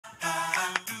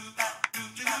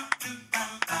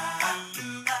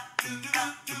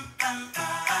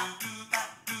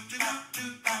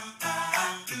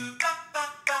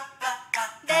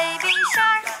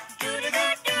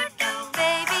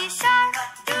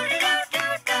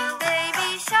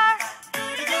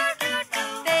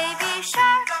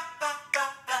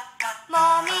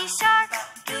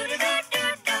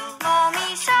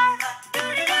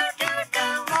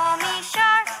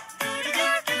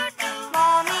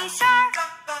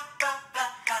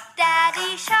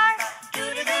shark,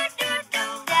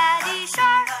 doo-doo-doo-doo-doo. Daddy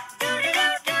shark,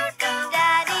 doo-doo-doo-doo-doo.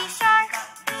 Daddy shark,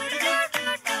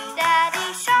 doo-doo-doo-doo-doo. Daddy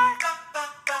shark.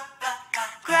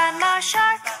 Grandma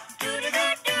shark,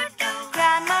 doo-doo-doo-doo-doo.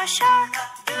 Grandma shark,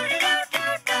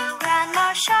 doo-doo-doo-doo-doo.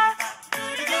 Grandma shark,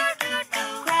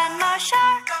 doo-doo-doo-doo-doo. Grandma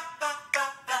shark.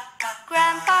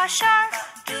 Grandpa shark,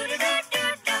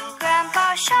 doo-doo-doo-doo-doo.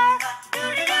 Grandpa shark,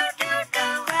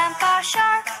 doo-doo-doo-doo-doo. Grandpa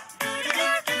shark,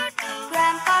 doo-doo-doo-doo-doo.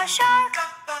 Grandpa shark.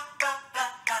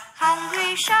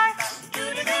 Hungry sharks,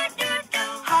 doo-doo-doo-doo-doo.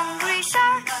 Hungry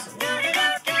sharks,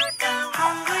 doo-doo-doo-doo-doo.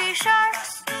 Hungry sharks,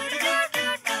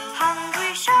 doo-doo-doo-doo-doo.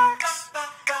 Hungry sharks.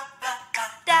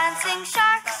 Dancing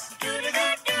sharks,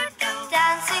 doo-doo-doo-doo-doo.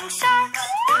 Dancing sharks,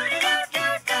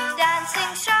 doo-doo-doo-doo-doo.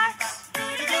 Dancing sharks,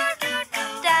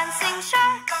 doo-doo-doo-doo-doo. Dancing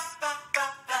sharks.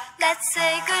 Let's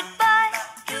say goodbye,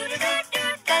 doo-doo-doo-doo.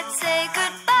 Let's say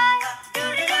goodbye,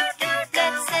 doo-doo-doo-doo.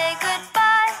 Let's say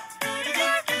goodbye,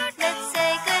 doo-doo-doo-doo. Let's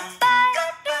say goodbye,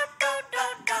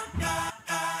 doo-doo-doo-doo-doo.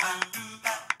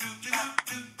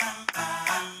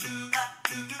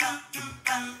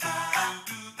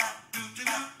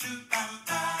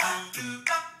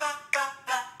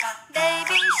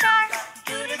 Baby shark,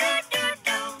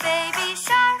 doo-doo-doo-doo-doo. Baby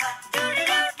shark,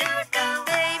 doo-doo-doo-doo-doo.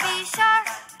 Baby shark,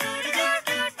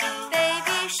 doo-doo-doo-doo-doo.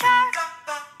 Baby shark.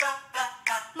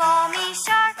 Mommy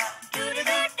shark,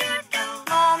 doo-doo-doo-doo-doo.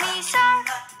 Mommy shark,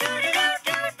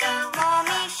 doo-doo-doo-doo-doo.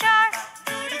 Mommy shark,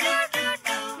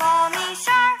 doo-doo-doo-doo-doo. Mommy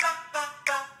shark.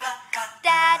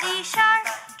 Daddy shark,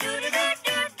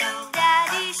 doo-doo-doo-doo-doo.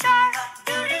 Daddy shark,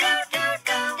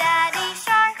 doo-doo-doo-doo-doo. Daddy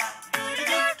shark,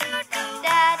 doo-doo-doo-doo-doo.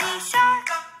 Daddy shark.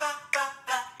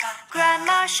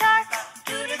 Grandma shark,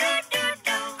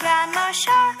 doo-doo-doo-doo-doo. Grandma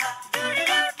shark,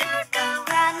 doo-doo-doo-doo-doo.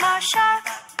 Grandma shark,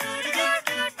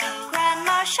 doo-doo-doo-doo-doo.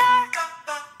 Grandma shark.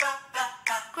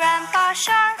 Grandpa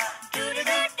shark,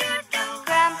 doo-doo-doo-doo-doo.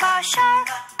 Grandpa shark,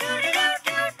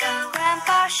 doo-doo-doo-doo-doo.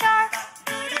 Grandpa shark,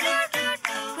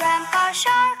 doo-doo-doo-doo-doo. Grandpa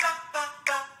shark.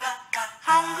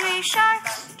 Hungry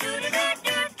sharks,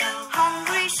 doo-doo-doo-doo-doo.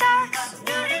 Hungry sharks,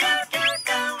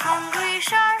 doo-doo-doo-doo-doo. Hungry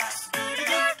sharks,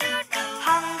 doo-doo-doo-doo-doo.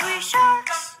 Hungry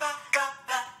sharks.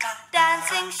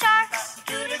 Dancing sharks,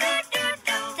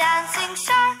 doo-doo-doo-doo-doo. Dancing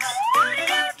sharks,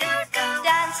 doo-doo-doo-doo-doo.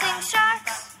 Dancing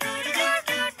sharks,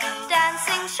 doo-doo-doo-doo-doo.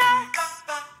 Dancing sharks.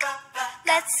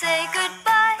 Let's say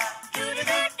goodbye,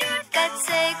 doo-doo-doo-doo. Let's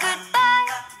say goodbye,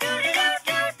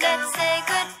 doo-doo-doo-doo. Let's say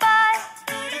goodbye,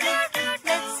 doo-doo-doo-doo.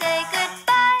 Let's say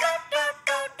goodbye,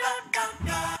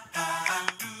 doo-doo-doo-doo-doo.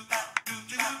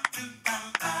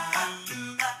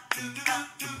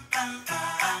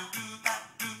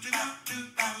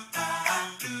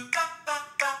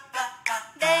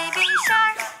 Baby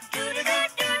shark,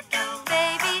 doo-doo-doo-doo-doo.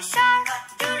 Baby shark,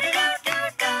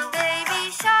 doo-doo-doo-doo-doo. Baby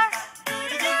shark,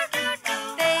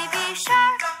 doo-doo-doo-doo-doo. Baby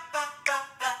shark.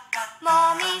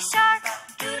 Mommy shark,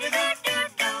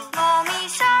 doo-doo-doo-doo-doo. Mommy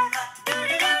shark,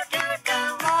 doo-doo-doo-doo-doo.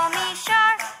 Mommy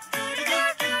shark,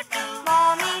 doo-doo-doo-doo-doo.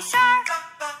 Mommy shark.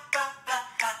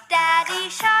 Daddy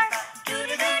shark,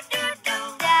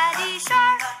 doo-doo-doo-doo-doo. Daddy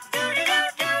shark,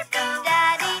 doo-doo-doo-doo-doo.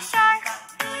 Daddy shark,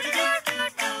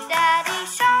 doo-doo-doo-doo-doo. Daddy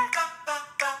shark.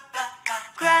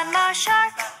 Grandma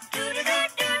shark,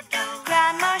 doo-doo-doo-doo-doo.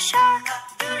 Grandma shark,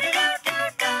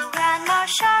 doo-doo-doo-doo-doo. Grandma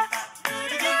shark,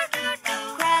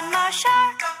 doo-doo-doo-doo-doo. Grandma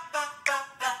shark.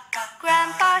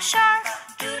 Grandpa shark,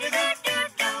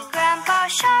 doo-doo-doo-doo-doo. Grandpa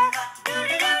shark,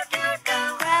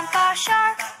 doo-doo-doo-doo-doo. Grandpa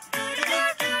shark,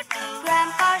 doo-doo-doo-doo-doo.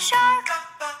 Grandpa shark.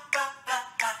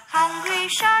 Hungry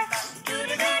sharks,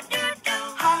 doo-doo-doo-doo-doo.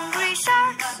 Hungry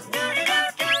sharks,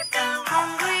 doo-doo-doo-doo-doo.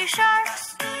 Hungry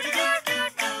sharks,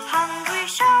 doo-doo-doo-doo-doo. Hungry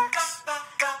sharks.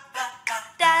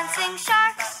 Dancing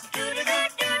sharks,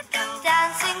 doo-doo-doo-doo-doo.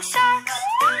 Dancing sharks,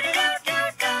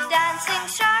 doo-doo-doo-doo-doo. Dancing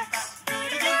sharks,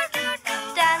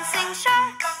 doo-doo-doo-doo-doo. Dancing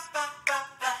sharks.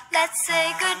 Let's say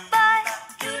goodbye,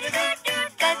 doo-doo-doo-doo.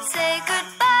 Let's say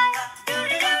goodbye,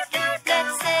 doo-doo-doo-doo.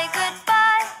 Let's say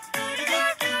goodbye,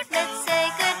 doo-doo-doo-doo. Let's say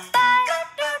goodbye,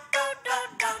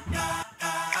 doo-doo-doo-doo-doo.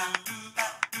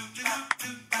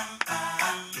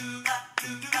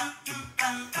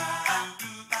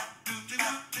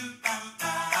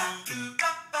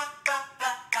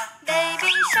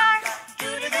 Baby shark,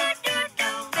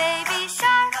 doo-doo-doo-doo-doo. Baby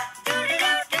shark,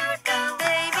 doo-doo-doo-doo-doo.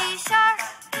 Baby shark,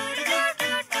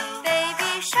 doo-doo-doo-doo-doo.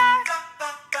 Baby shark.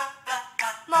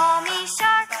 Mommy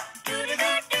shark,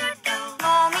 doo-doo-doo-doo-doo.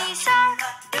 Mommy shark,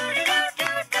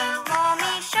 doo-doo-doo-doo-doo.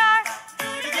 Mommy shark,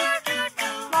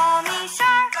 doo-doo-doo-doo-doo. Mommy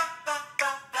shark.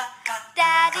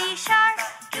 Daddy shark,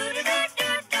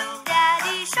 doo-doo-doo-doo-doo.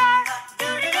 Daddy shark,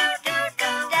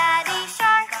 doo-doo-doo-doo-doo. Daddy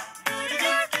shark,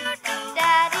 doo-doo-doo-doo-doo.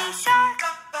 Daddy shark.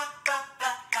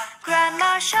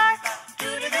 Grandma Shark,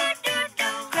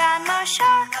 Grandma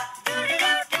Shark,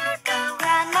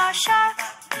 Grandma Shark,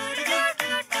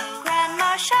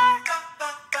 Grandma Shark,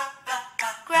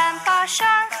 Grandpa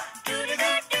Shark,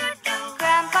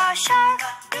 Grandpa Shark,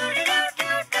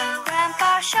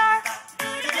 Grandpa Shark,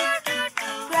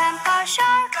 Grandpa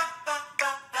Shark,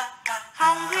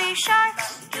 Hungry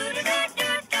Sharks,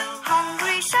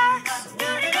 Hungry Sharks,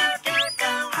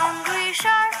 Hungry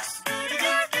Sharks,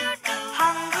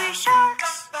 Hungry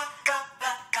Sharks,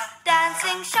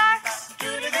 Dancing Sharks,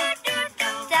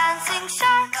 Dancing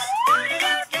Sharks,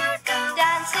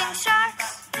 Dancing Sharks,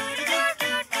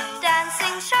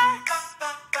 Dancing Sharks.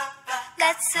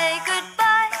 Let's say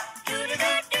goodbye.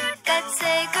 Let's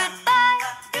say goodbye.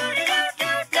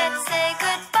 Let's say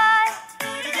goodbye.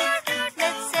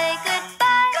 Let's say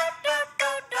goodbye.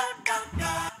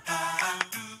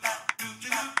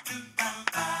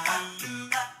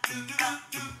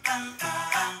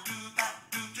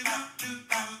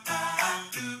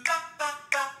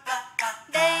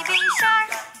 Baby shark,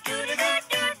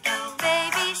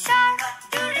 baby shark,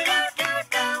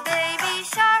 baby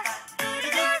shark,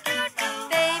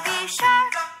 baby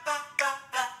shark,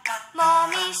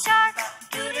 mommy shark,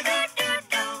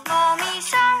 mommy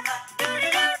shark,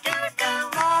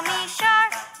 mommy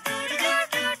shark,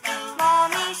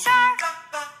 mommy shark,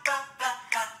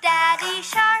 daddy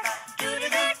shark,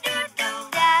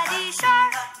 daddy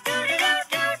shark,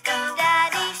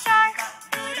 daddy shark,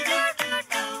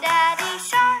 daddy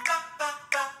shark,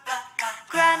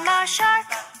 grandma shark,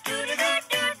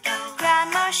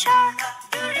 grandma shark,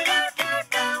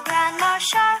 grandma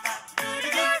shark,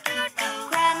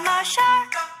 grandma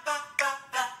shark,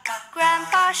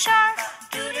 grandpa shark,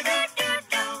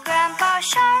 grandpa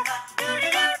shark,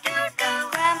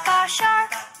 grandpa shark,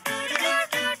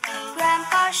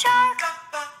 grandpa shark,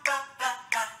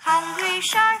 hungry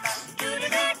sharks,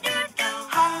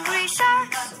 hungry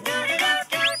sharks,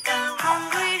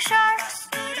 hungry sharks,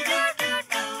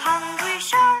 hungry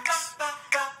sharks,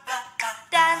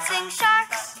 dancing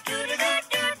sharks,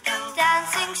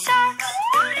 dancing sharks,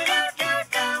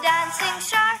 dancing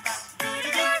sharks,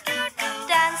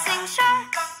 dancing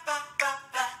sharks.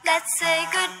 Let's say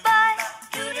goodbye.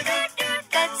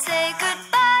 Let's say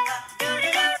goodbye.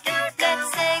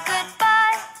 Let's say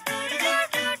goodbye.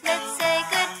 Let's say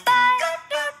goodbye.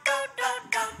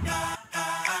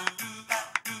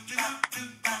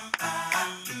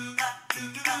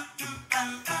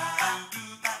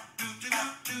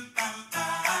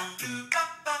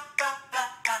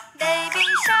 Baby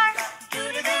shark,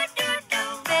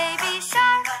 baby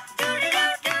shark,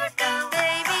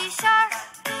 baby shark,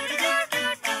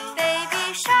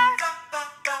 baby shark,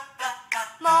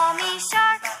 mommy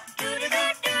shark,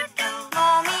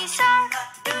 mommy shark,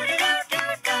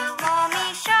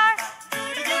 mommy shark,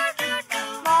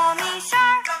 mommy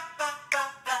shark,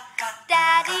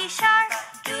 daddy shark,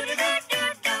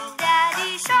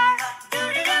 daddy shark,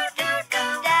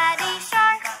 daddy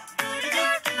shark,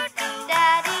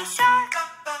 daddy shark,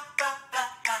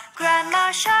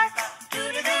 grandma shark,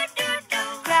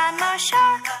 grandma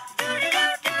shark,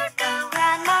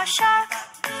 grandma shark,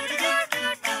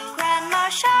 grandma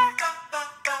shark,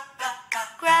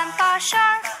 grandpa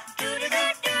shark,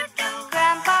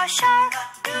 grandpa shark,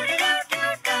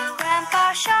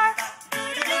 grandpa shark,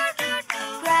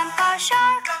 grandpa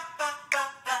shark,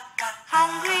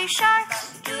 hungry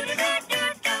sharks,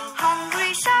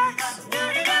 hungry sharks,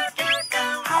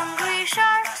 hungry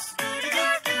sharks,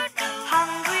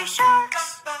 hungry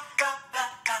sharks,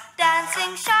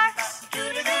 dancing sharks,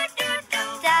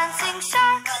 dancing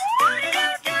sharks,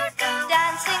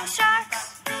 dancing sharks,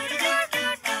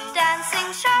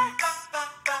 dancing sharks.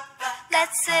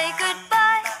 Let's say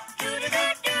goodbye.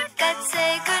 Let's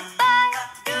say goodbye.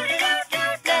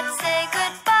 Let's say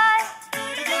goodbye.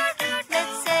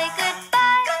 Let's say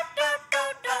goodbye.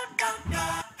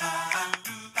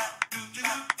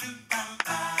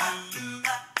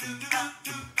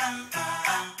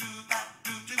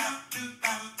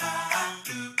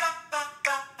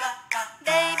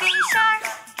 Baby shark,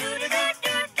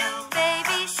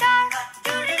 baby shark,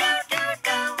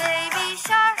 baby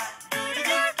shark,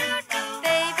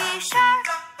 baby shark,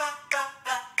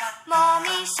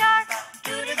 mommy shark,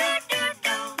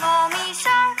 mommy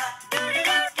shark,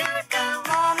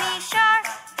 mommy shark,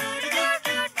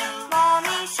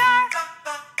 mommy shark,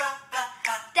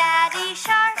 daddy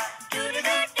shark,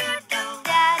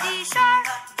 daddy shark,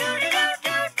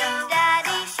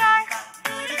 daddy shark,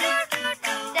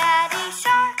 daddy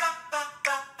shark,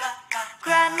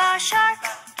 grandma shark,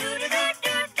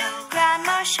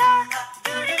 grandma shark,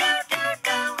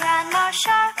 grandma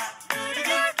shark,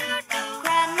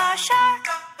 grandma shark,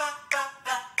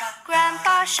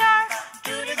 Grandpa Shark,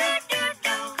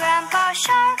 Grandpa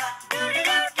Shark,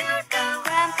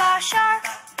 Grandpa Shark,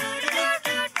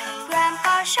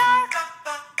 Grandpa Shark,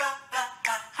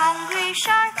 Hungry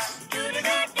Sharks,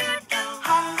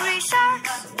 Hungry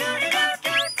Sharks,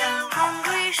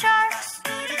 Hungry Sharks,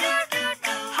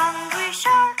 Hungry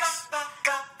Sharks,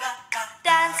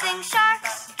 Dancing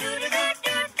Sharks,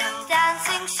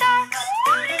 Dancing Sharks,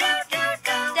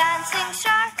 Dancing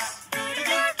Sharks,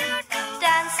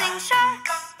 Dancing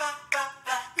Sharks.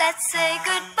 Let's say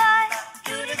goodbye.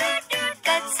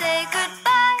 Let's say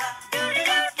goodbye.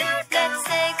 Let's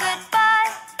say goodbye.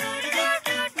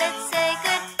 Let's say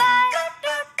goodbye.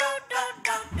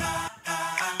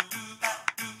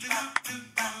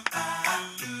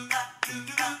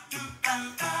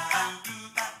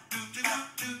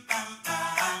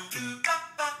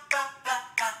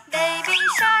 Baby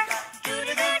shark,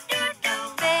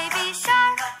 baby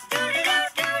shark,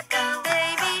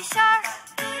 baby shark,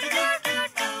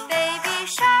 baby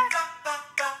shark,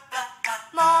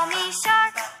 mommy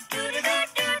shark,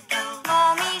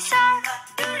 mommy shark,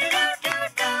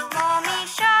 mommy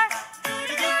shark,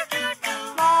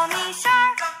 mommy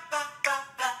shark,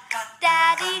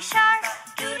 daddy shark,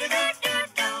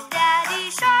 daddy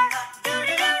shark,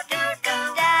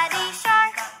 daddy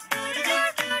shark,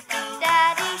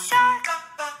 daddy shark,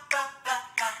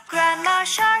 grandma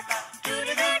shark,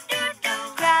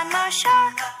 grandma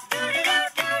shark,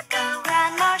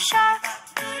 grandma shark,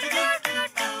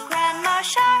 grandma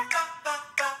shark,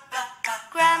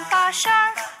 grandpa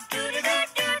shark,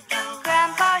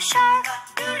 grandpa shark,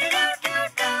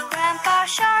 grandpa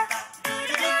shark,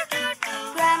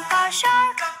 grandpa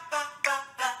shark,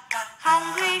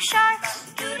 hungry sharks,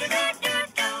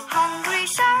 hungry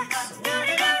sharks,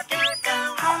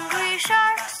 hungry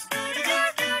sharks,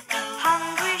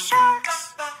 hungry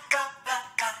sharks,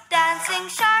 dancing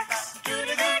sharks,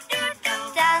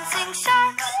 dancing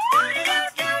sharks,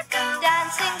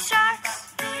 dancing sharks,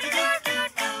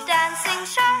 dancing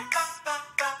sharks.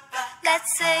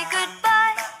 Let's say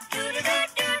goodbye.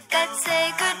 Let's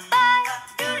say goodbye.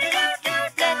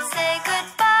 Let's say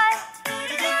goodbye.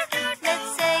 Let's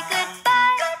say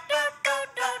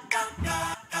goodbye.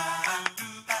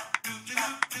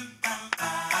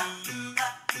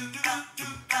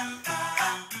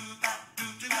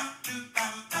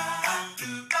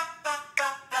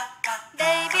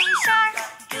 Baby shark,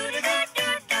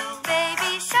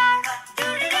 baby shark,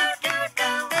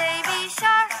 baby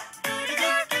shark,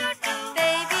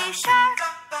 baby shark,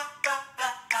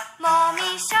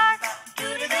 mommy shark,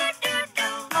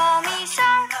 mommy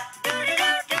shark,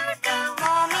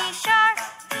 mommy shark,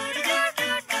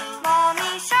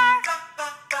 mommy shark,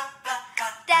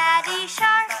 daddy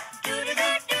shark,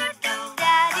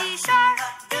 daddy shark,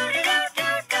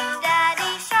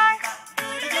 daddy shark,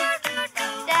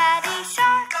 daddy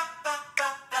shark,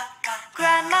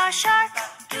 grandma shark,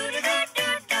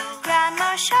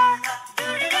 grandma shark,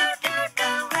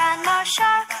 grandma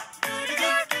shark,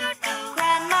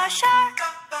 grandma shark,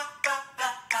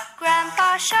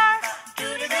 grandpa shark,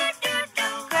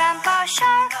 grandpa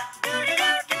shark,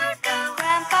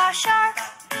 grandpa shark,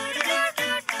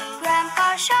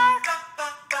 grandpa shark,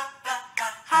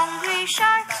 hungry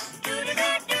sharks,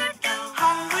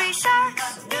 hungry sharks,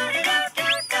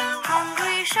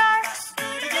 hungry sharks,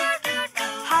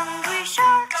 hungry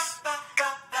sharks,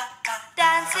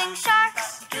 dancing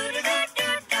sharks,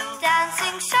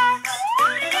 dancing sharks,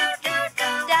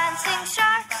 dancing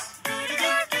sharks,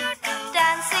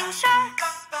 dancing sharks.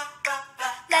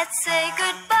 Let's say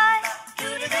goodbye.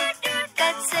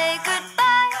 Let's say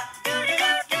goodbye.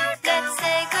 Let's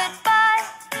say goodbye.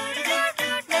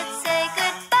 Let's say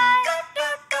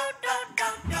goodbye.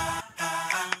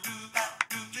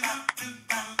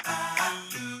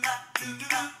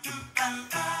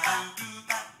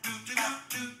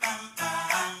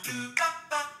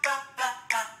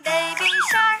 Baby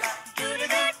shark,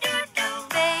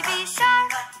 baby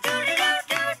shark,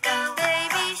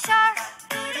 baby shark,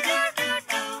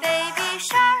 baby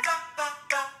shark,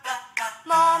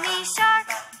 mommy shark,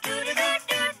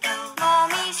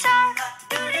 mommy shark,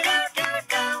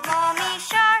 mommy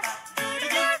shark,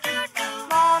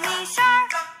 mommy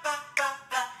shark,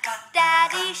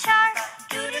 daddy shark,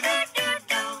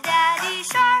 daddy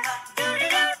shark,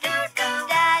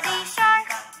 daddy shark,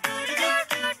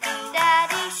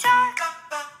 daddy shark,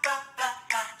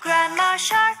 grandma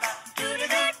shark,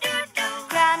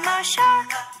 grandma shark,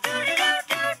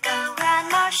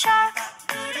 grandma shark,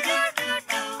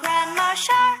 grandma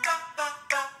shark,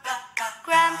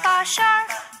 grandpa shark,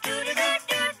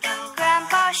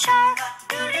 grandpa shark,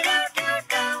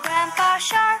 grandpa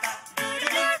shark,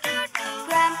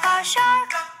 grandpa shark,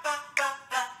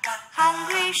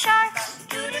 Hungry sharks,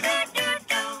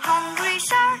 hungry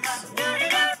sharks,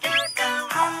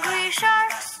 hungry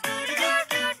sharks,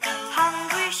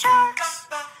 hungry sharks,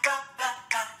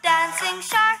 dancing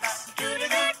sharks,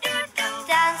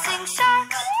 dancing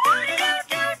sharks,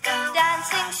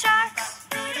 dancing sharks,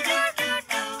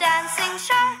 dancing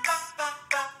sharks.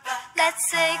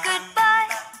 Let's say goodbye.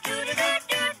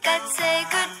 Let's say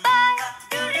goodbye.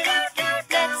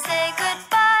 Let's say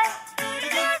goodbye.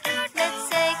 Let's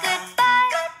say goodbye.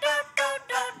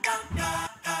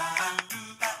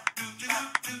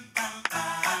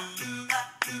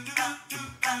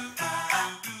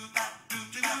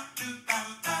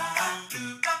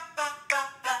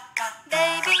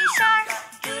 Baby shark,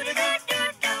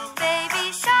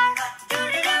 baby shark,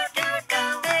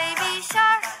 baby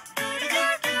shark,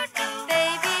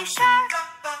 baby shark,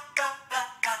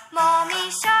 mommy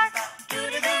shark,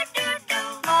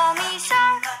 mommy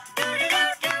shark,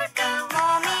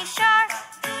 mommy shark,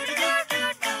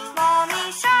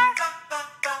 mommy shark,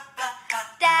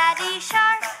 daddy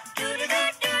shark,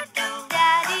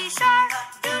 daddy shark,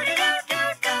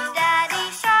 daddy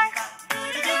shark,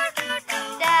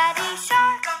 daddy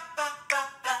shark,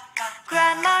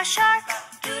 grandma shark,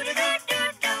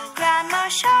 grandma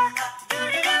shark,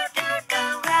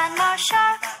 grandma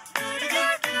shark,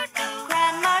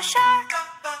 grandma shark,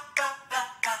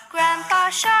 grandpa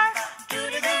shark,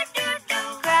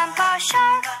 grandpa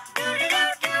shark,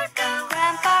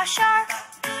 grandpa shark,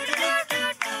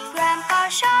 grandpa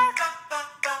shark,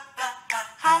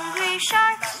 hungry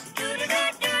sharks,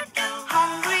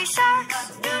 hungry sharks,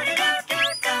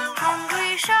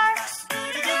 hungry sharks,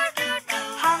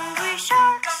 hungry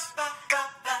sharks,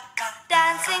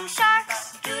 dancing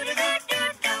sharks,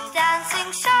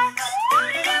 dancing sharks,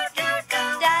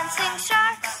 dancing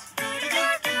sharks,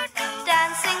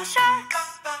 dancing sharks.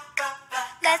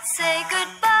 Let's say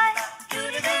goodbye.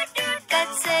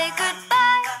 Let's say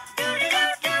goodbye.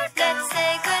 Let's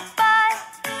say goodbye.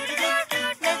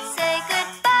 Let's say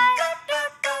goodbye.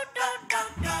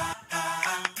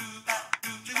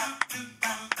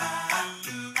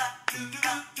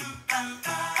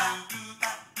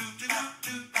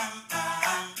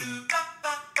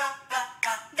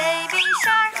 Baby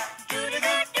shark,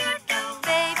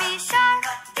 baby shark,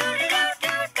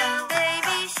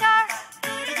 baby shark,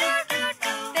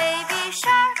 baby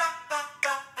shark,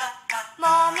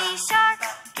 mommy shark,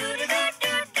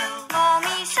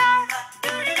 mommy shark,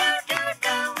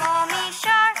 mommy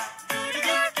shark,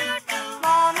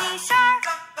 mommy shark,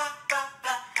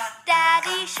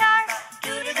 daddy shark,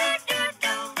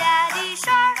 daddy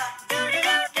shark,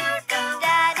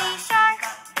 daddy shark,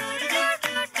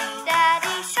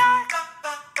 daddy shark,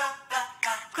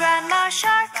 grandma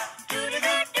shark,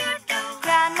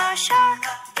 grandma shark,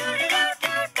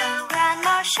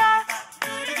 grandma shark,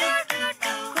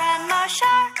 grandma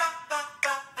shark,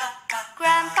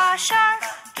 grandpa shark,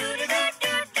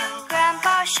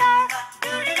 grandpa shark,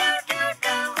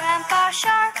 grandpa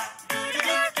shark,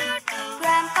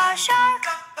 grandpa shark,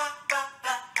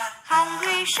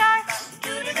 hungry sharks,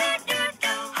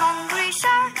 hungry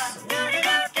sharks,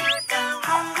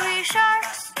 hungry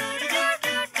sharks,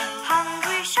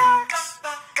 hungry sharks,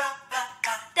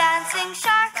 dancing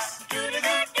sharks,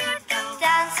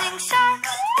 dancing sharks,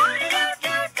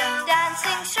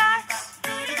 dancing sharks,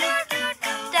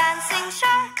 dancing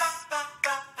sharks.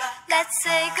 Let's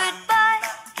say goodbye.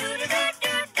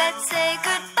 Let's say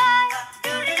goodbye.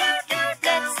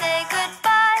 Let's say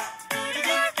goodbye.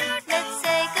 Let's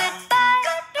say goodbye.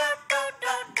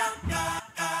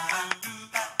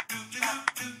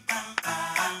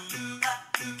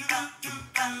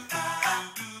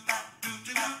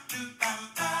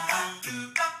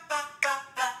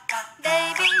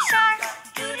 Baby shark,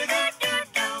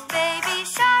 baby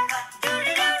shark,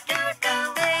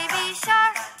 baby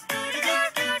shark,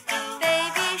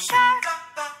 baby shark,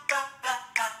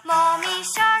 mommy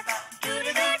shark,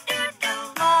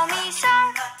 mommy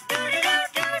shark,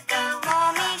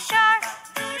 mommy shark,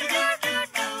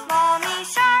 mommy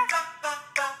shark,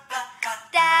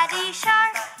 daddy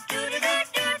shark,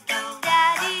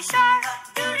 daddy shark,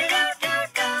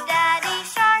 daddy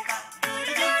shark,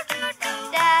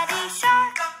 daddy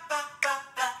shark,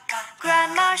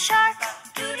 grandma shark,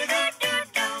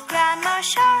 grandma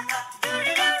shark,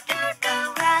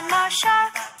 grandma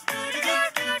shark,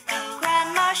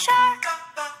 grandma shark,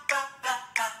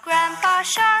 grandpa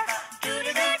shark,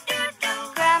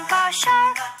 grandpa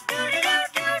shark,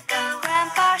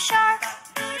 grandpa shark,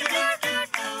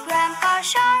 grandpa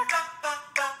shark,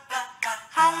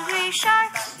 hungry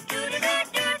sharks,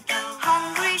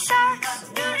 hungry sharks,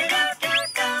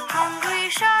 hungry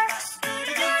sharks,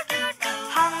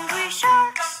 hungry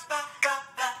sharks,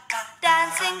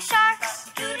 dancing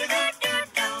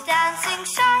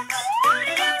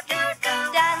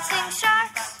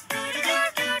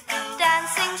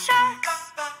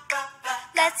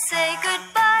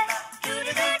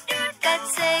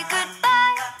Let's say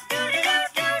goodbye.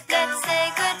 Let's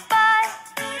say goodbye.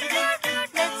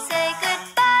 Let's say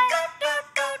goodbye.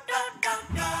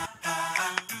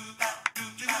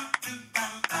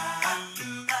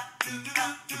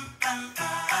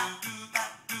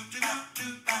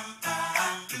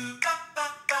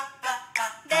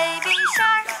 Baby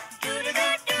shark,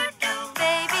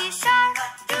 baby shark,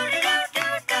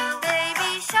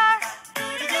 baby shark,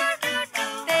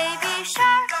 baby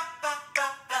shark,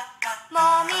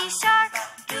 mommy shark,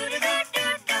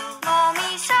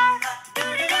 mommy shark,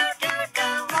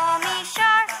 mommy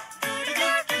shark,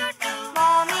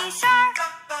 mommy shark,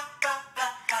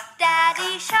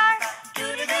 daddy shark,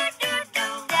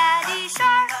 daddy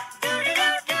shark,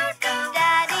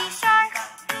 daddy shark,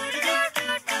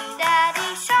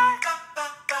 daddy shark,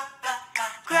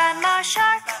 grandma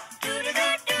shark,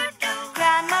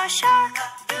 grandma shark,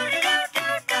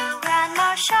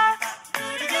 grandma shark,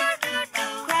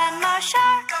 grandma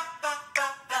shark,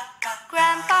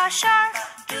 grandpa shark,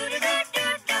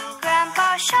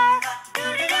 grandpa shark,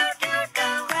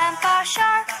 grandpa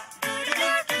shark,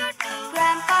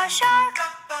 grandpa shark,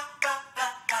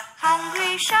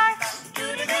 hungry sharks,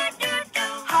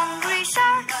 hungry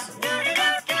sharks,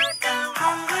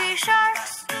 hungry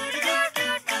sharks,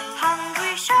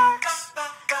 hungry sharks,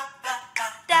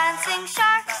 dancing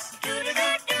sharks,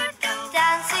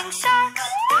 dancing sharks,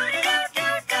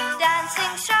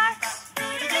 dancing sharks,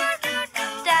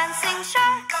 dancing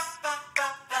sharks.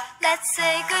 Let's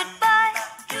say goodbye.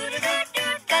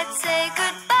 Let's say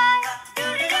goodbye.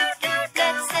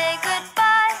 Let's say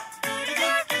goodbye.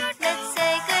 Let's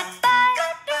say goodbye.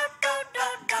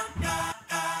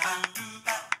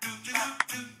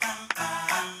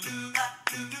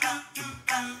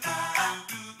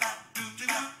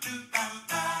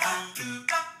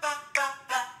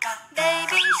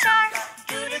 Baby shark,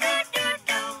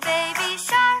 baby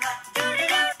shark,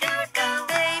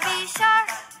 baby shark,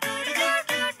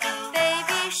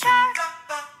 baby shark,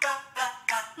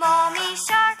 mommy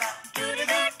shark,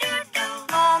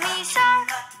 mommy shark,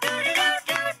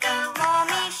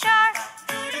 mommy shark,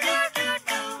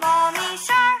 mommy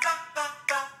shark,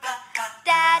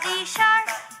 daddy shark,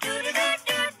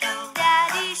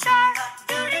 daddy shark,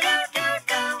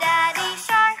 daddy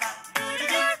shark,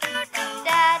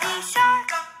 daddy shark,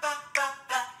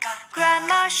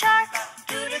 grandma shark,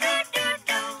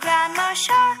 grandma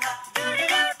shark,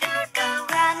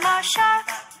 grandma shark,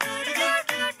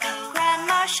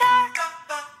 grandma shark,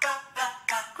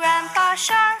 grandpa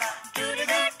shark,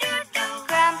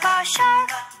 grandpa shark,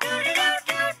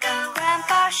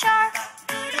 grandpa shark,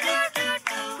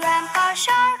 grandpa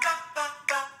shark,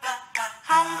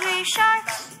 hungry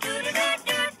sharks,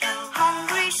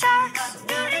 hungry sharks,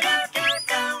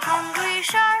 hungry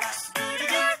sharks,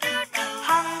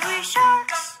 hungry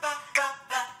sharks,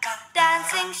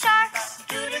 dancing sharks,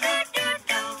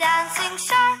 dancing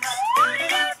sharks,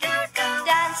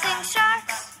 dancing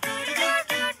sharks,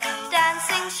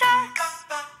 dancing sharks.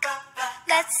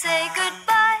 Let's say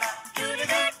goodbye.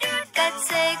 Let's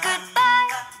say goodbye.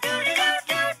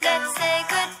 Let's say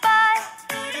goodbye.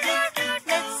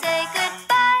 Let's say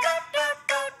goodbye.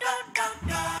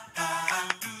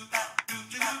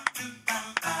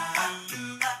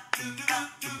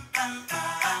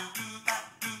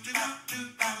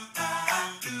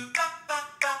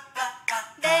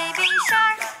 Baby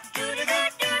shark,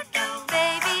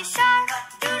 baby shark,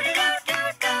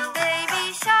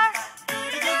 baby shark,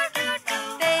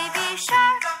 baby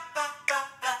shark,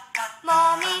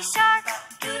 mommy shark,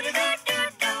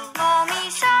 mommy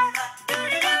shark,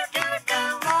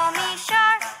 mommy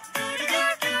shark,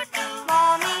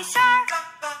 mommy shark,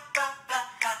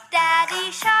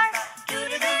 daddy shark,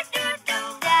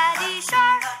 daddy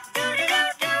shark,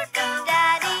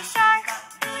 daddy shark,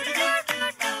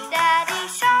 daddy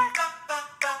shark,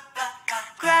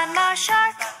 grandma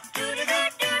shark,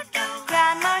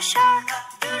 grandma shark,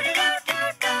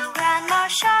 grandma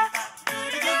shark,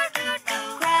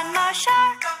 grandma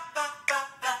shark,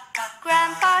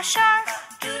 grandpa shark,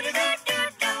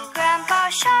 grandpa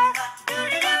shark,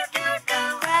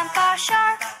 grandpa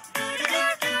shark,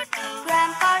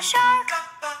 grandpa shark,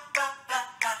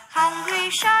 hungry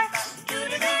sharks,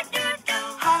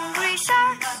 hungry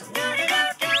sharks,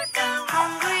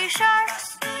 hungry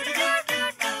sharks,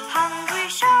 hungry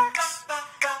sharks,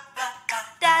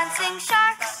 dancing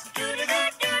sharks,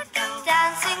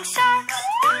 dancing sharks,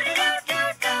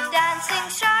 dancing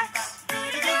sharks,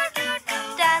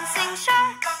 dancing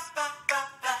sharks.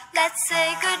 Let's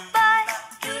say goodbye.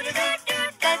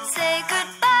 Let's say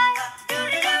goodbye.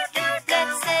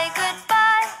 Let's say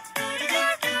goodbye.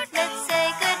 Let's say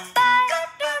goodbye.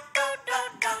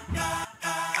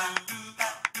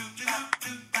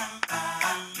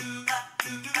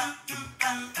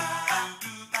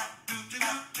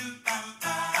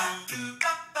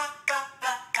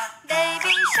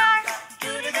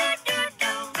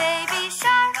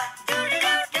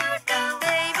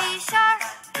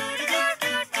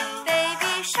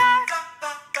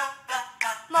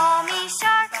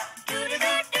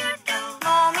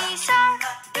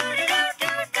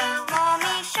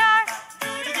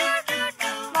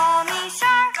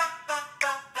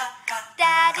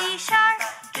 shark,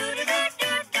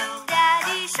 doo-doo-doo-doo-doo.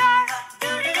 Daddy shark,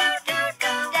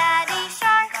 doo-doo-doo-doo-doo. Daddy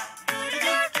shark,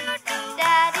 doo-doo-doo-doo-doo.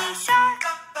 Daddy shark.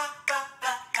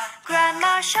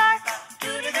 Grandma shark,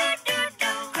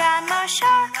 doo-doo-doo-doo-doo. Grandma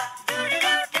shark,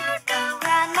 doo-doo-doo-doo-doo.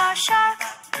 Grandma shark,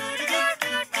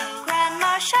 doo-doo-doo-doo-doo.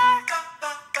 Grandma shark.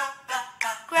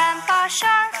 Grandpa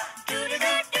shark,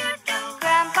 doo-doo-doo-doo-doo.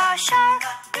 Grandpa shark,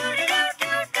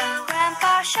 doo-doo-doo-doo-doo.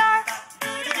 Grandpa shark,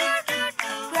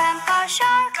 doo-doo-doo-doo-doo. Grandpa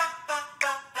shark.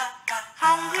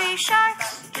 Hungry sharks,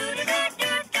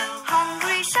 doo-doo-doo-doo-doo.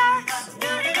 Hungry sharks,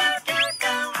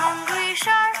 doo-doo-doo-doo-doo. Hungry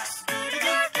sharks,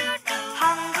 doo-doo-doo-doo-doo.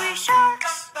 Hungry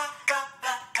sharks.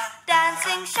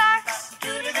 Dancing sharks,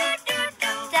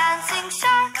 doo-doo-doo-doo-doo. Dancing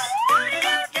sharks,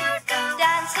 doo-doo-doo-doo-doo.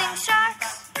 Dancing sharks,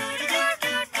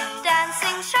 doo-doo-doo-doo-doo.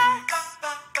 Dancing sharks.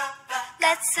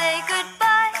 Let's say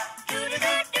goodbye,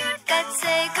 doo-doo-doo-doo. Let's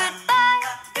say goodbye,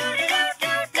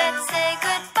 doo-doo-doo-doo. Let's say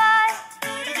goodbye,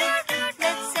 doo-doo-doo-doo.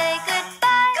 Let's say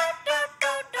goodbye,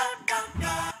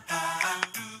 doo-doo-doo-doo-doo.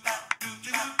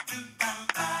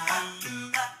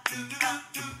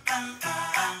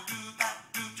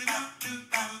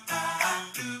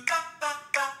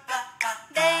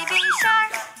 Baby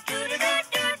shark,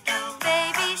 doo-doo-doo-doo-doo.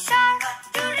 Baby shark,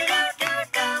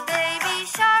 doo-doo-doo-doo-doo. Baby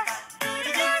shark,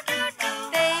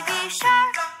 doo-doo-doo-doo-doo. Baby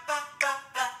shark.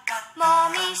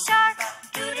 Mommy shark,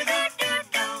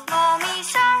 doo-doo-doo-doo-doo. Mommy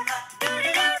shark,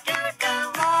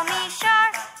 doo-doo-doo-doo-doo. Mommy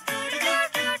shark,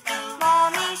 doo-doo-doo-doo-doo.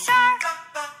 Mommy shark.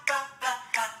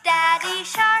 Daddy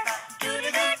shark,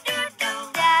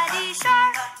 doo-doo-doo-doo-doo. Daddy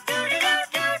shark,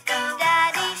 doo-doo-doo-doo-doo.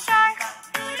 Daddy shark,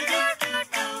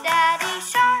 doo-doo-doo-doo-doo. Daddy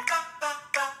shark.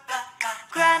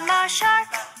 Grandma shark,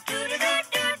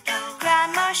 doo-doo-doo-doo-doo.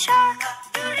 Grandma shark,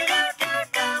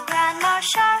 doo-doo-doo-doo-doo. Grandma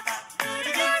shark,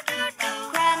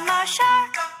 doo-doo-doo-doo-doo. Grandma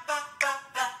shark.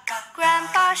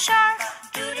 Grandpa shark,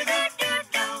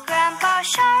 doo-doo-doo-doo-doo. Grandpa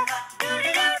shark,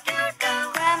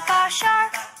 doo-doo-doo-doo-doo. Grandpa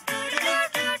shark,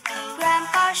 doo-doo-doo-doo-doo.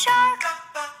 Grandpa shark.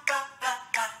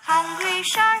 Hungry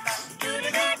sharks,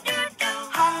 doo-doo-doo-doo-doo.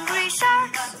 Hungry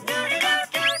sharks,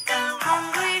 doo-doo-doo-doo-doo.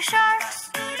 Hungry sharks,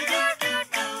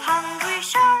 doo-doo-doo-doo-doo. Hungry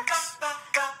sharks.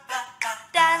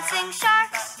 Dancing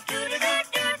sharks,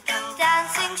 doo-doo-doo-doo-doo.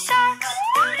 Dancing sharks,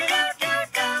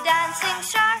 doo-doo-doo-doo-doo. Dancing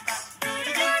sharks,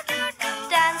 doo-doo-doo-doo-doo.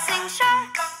 Dancing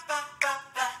sharks.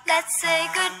 Let's say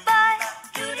goodbye,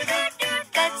 doo-doo-doo-doo.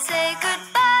 Let's say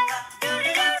goodbye,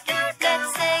 doo-doo-doo-doo. Let's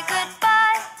say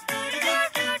goodbye,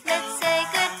 doo-doo-doo-doo. Let's say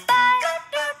goodbye,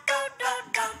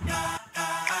 doo-doo-doo-doo-doo.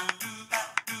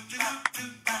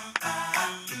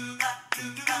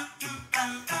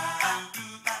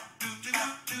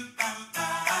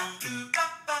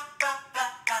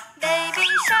 Baby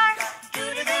shark,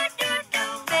 doo-doo-doo-doo-doo.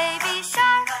 Baby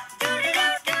shark,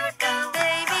 doo-doo-doo-doo-doo.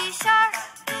 Baby shark,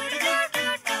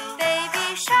 doo-doo-doo-doo-doo. Baby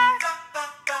shark.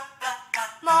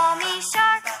 Mommy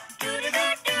shark,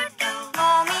 doo-doo-doo-doo-doo.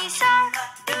 Mommy shark,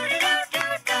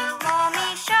 doo-doo-doo-doo-doo. Mommy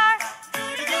shark,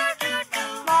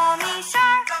 doo-doo-doo-doo-doo. Mommy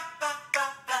shark.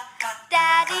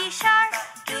 Daddy shark,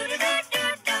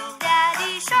 doo-doo-doo-doo-doo.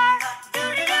 Daddy shark,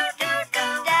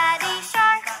 doo-doo-doo-doo-doo. Daddy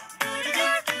shark,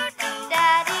 doo-doo-doo-doo-doo.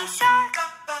 Daddy shark.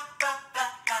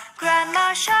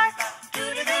 Grandma shark,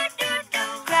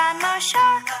 doo-doo-doo-doo-doo. Grandma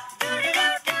shark,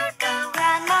 doo-doo-doo-doo-doo.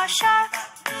 Grandma shark,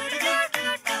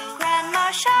 doo-doo-doo-doo-doo. Grandma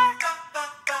shark.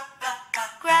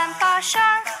 Grandpa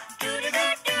shark,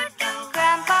 doo-doo-doo-doo-doo.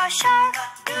 Grandpa shark,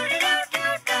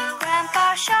 doo-doo-doo-doo-doo. Grandpa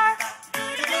shark,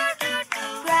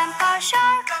 doo-doo-doo-doo-doo. Grandpa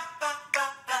shark.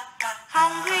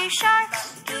 Hungry sharks,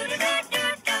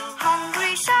 doo-doo-doo-doo-doo.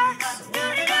 Hungry sharks,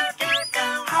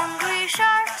 doo-doo-doo-doo-doo. Hungry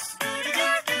sharks,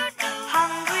 doo-doo-doo-doo-doo.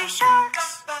 Hungry sharks.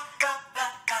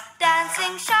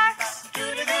 Dancing sharks,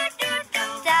 doo-doo-doo-doo-doo.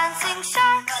 Dancing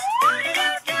sharks,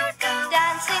 doo-doo-doo-doo-doo.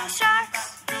 Dancing sharks,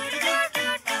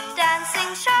 doo-doo-doo-doo-doo.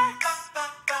 Dancing sharks.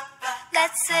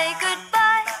 Let's say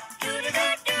goodbye,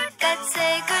 doo-doo-doo-doo. Let's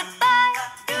say goodbye,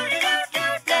 doo-doo-doo-doo.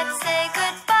 Let's say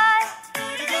goodbye,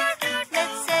 doo-doo-doo-doo.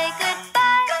 Let's say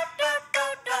goodbye,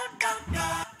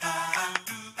 doo-doo-doo-doo-doo.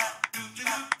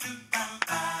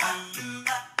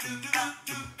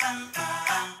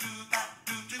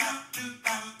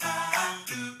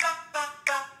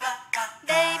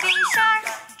 Baby shark,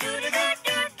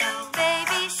 doo-doo-doo-doo-doo.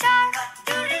 Baby shark,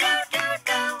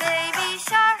 doo-doo-doo-doo-doo. Baby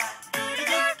shark,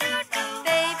 doo-doo-doo-doo-doo.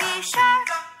 Baby shark.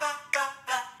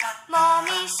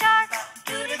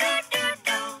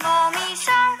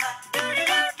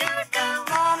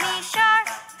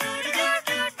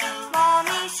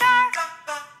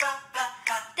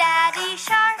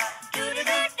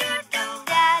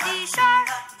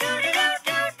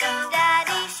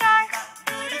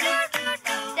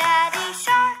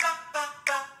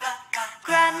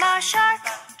 Grandma Shark,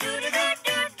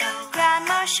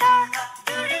 Grandma Shark,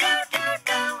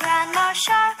 Grandma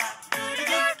Shark,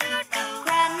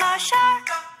 Grandma Shark,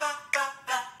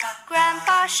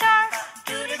 Grandpa Shark,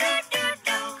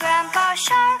 Grandpa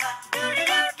Shark,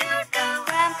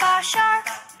 Grandpa Shark,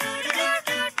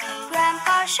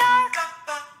 Grandpa Shark,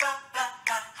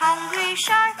 Hungry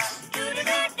Sharks,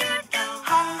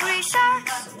 Hungry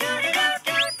Sharks,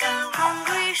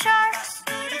 Hungry Sharks,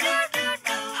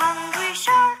 Hungry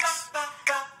Sharks,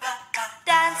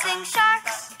 Dancing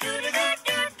Sharks,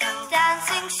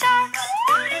 Dancing Sharks,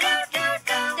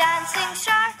 Dancing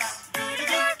Sharks,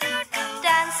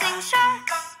 Dancing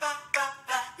Sharks.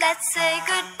 Let's say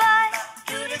goodbye.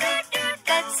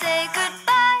 Let's say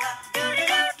goodbye.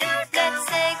 Let's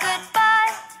say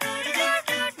goodbye.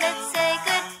 Let's say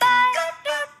goodbye.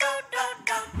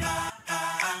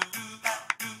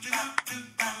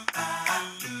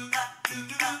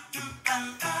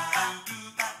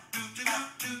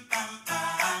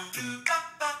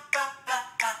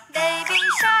 Baby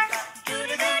shark,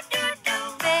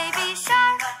 baby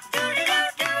shark,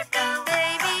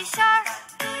 baby shark,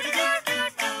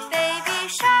 baby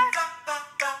shark,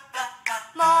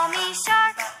 mommy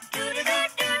shark,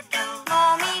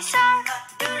 mommy shark,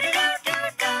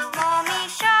 mommy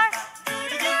shark,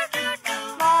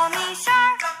 mommy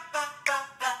shark,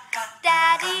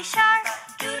 daddy shark,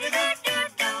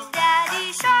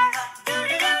 daddy shark,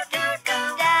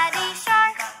 daddy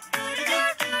shark,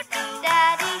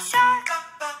 daddy shark,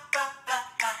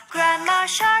 grandma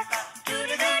shark,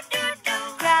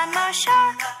 grandma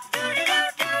shark,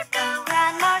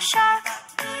 grandma shark,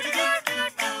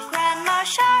 grandma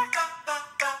shark,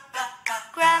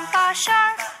 grandpa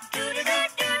shark,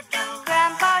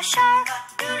 grandpa shark,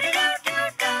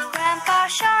 grandpa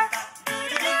shark,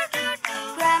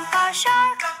 grandpa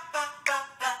shark,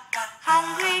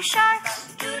 hungry sharks,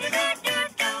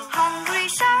 hungry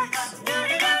sharks,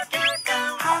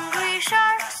 hungry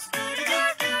sharks,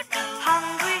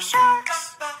 hungry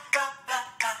sharks,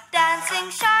 dancing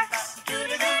sharks,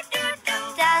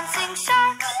 dancing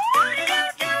sharks,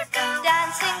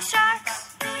 dancing sharks,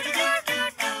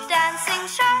 dancing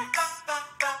sharks.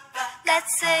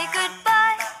 Let's say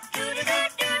goodbye.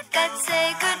 Let's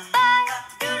say goodbye.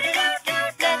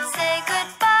 Let's say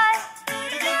goodbye.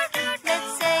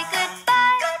 Let's say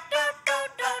goodbye.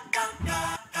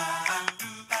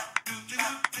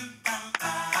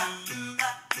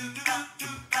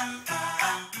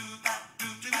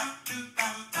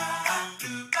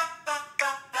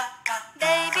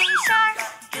 Baby shark,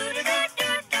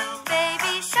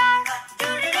 baby shark,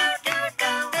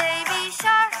 baby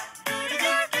shark,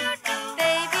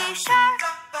 baby shark,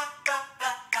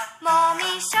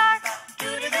 mommy shark,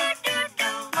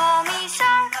 mommy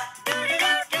shark,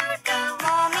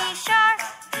 mommy shark,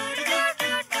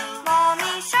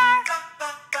 mommy shark,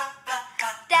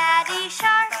 daddy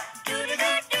shark,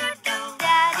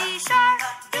 daddy shark,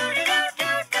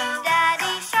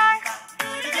 daddy shark,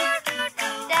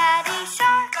 daddy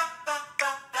shark,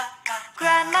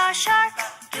 grandma shark,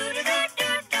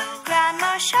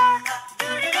 grandma shark,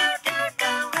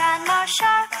 grandma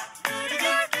shark,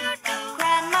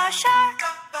 grandma shark,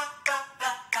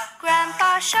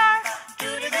 grandpa shark,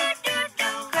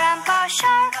 grandpa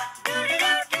shark,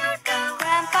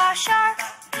 grandpa shark,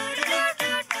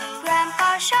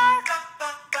 grandpa shark,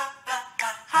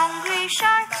 hungry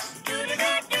sharks,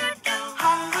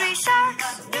 hungry sharks,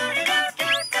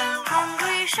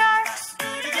 hungry sharks,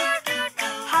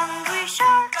 hungry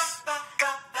sharks,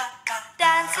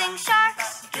 dancing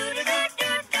sharks,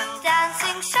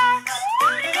 dancing sharks,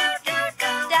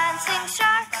 dancing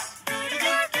sharks,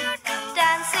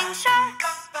 dancing sharks.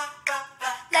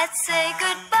 Let's say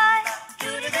goodbye.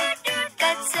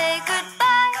 Let's say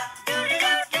goodbye.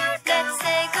 Let's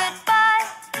say goodbye.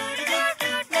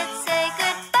 Let's say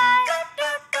goodbye.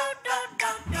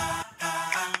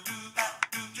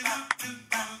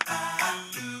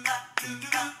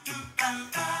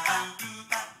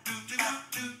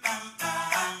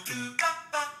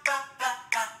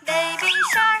 Baby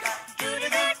shark,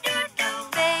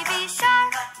 baby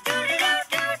shark,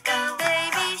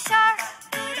 baby shark,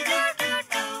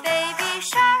 baby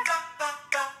shark,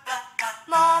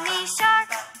 mommy shark,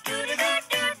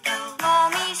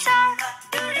 mommy shark,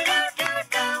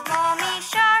 mommy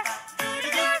shark,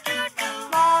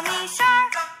 mommy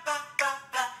shark,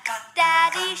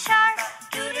 daddy shark,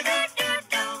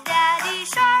 daddy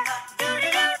shark,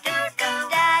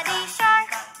 daddy shark,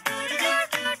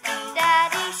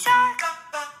 daddy shark,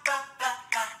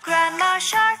 grandma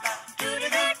shark,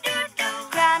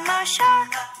 grandma shark,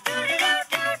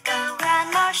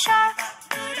 grandma shark,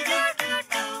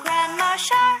 grandma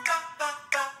shark,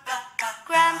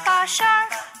 grandma Grandpa Shark,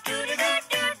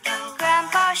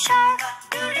 Grandpa Shark,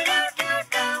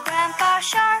 Grandpa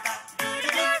Shark,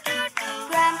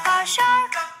 Grandpa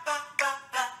Shark,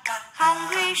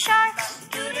 Hungry Sharks,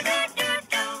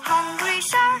 Hungry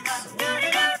Sharks,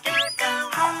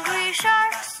 Hungry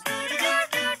Sharks,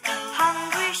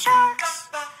 Hungry Sharks,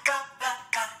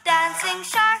 Dancing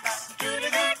Sharks,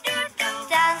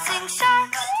 Dancing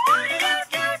Sharks,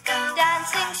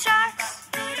 Dancing Sharks,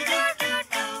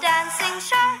 Dancing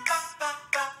Sharks.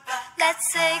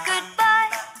 Let's say goodbye.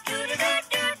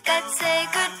 Let's say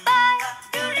goodbye.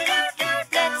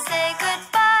 Let's say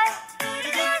goodbye.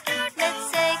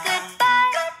 Let's say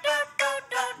goodbye.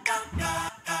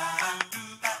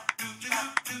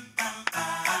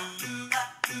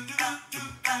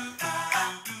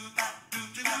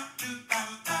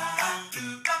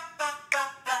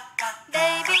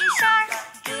 Baby shark,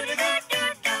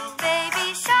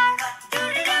 baby shark,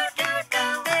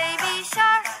 baby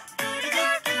shark,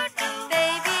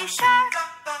 baby shark,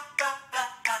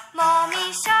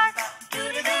 mommy shark,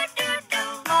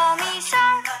 mommy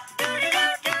shark,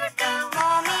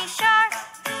 mommy shark,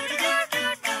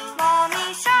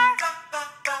 mommy shark,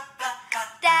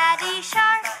 daddy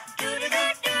shark,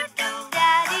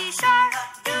 daddy shark,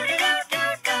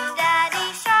 daddy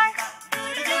shark,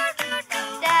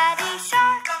 daddy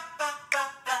shark,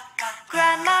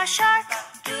 grandma shark,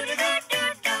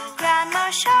 grandma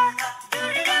shark,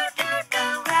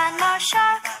 grandma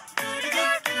shark,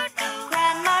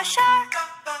 grandma shark,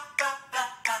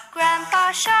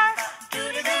 grandpa shark,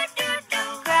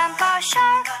 grandpa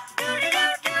shark,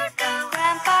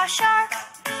 grandpa shark,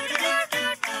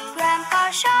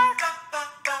 grandpa shark,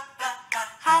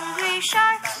 hungry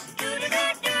sharks,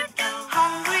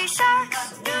 hungry sharks,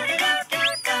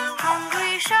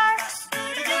 hungry sharks,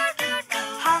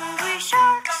 hungry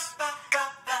sharks,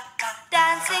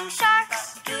 dancing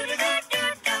sharks,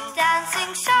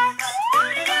 dancing sharks,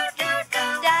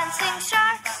 dancing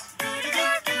sharks,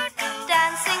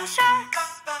 dancing sharks.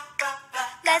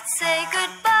 Let's say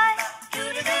goodbye.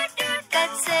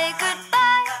 Let's say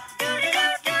goodbye.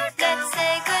 Let's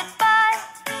say goodbye.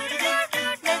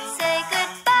 Let's say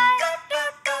goodbye.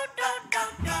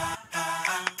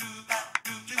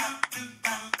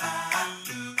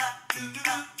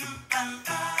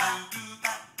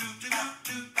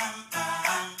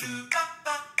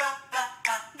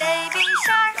 Baby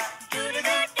shark,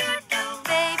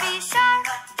 baby shark,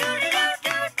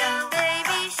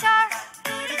 baby shark,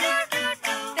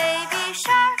 baby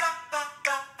shark,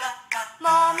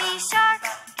 mommy shark,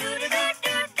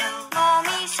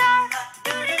 mommy shark,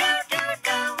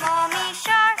 mommy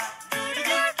shark,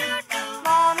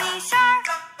 mommy shark,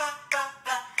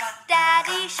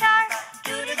 daddy shark,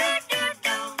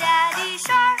 daddy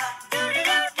shark,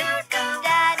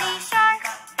 daddy shark,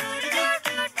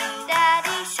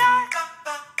 daddy shark,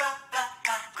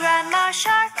 grandma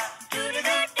shark,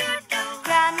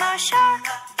 grandma shark,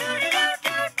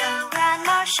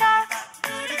 grandma shark,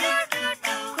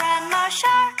 grandma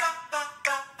shark,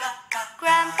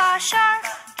 grandpa shark,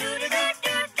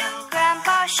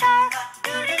 grandpa shark,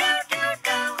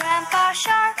 grandpa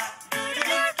shark,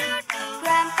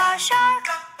 grandpa shark,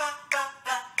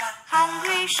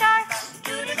 hungry sharks,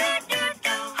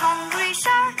 hungry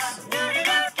sharks,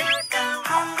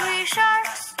 hungry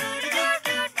sharks,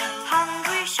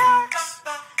 hungry sharks,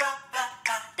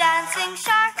 dancing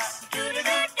sharks,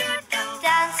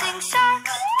 dancing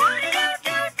sharks,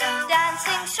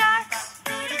 dancing sharks,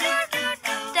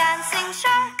 dancing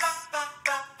sharks.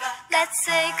 Let's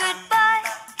say goodbye.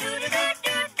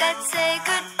 Let's say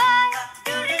goodbye.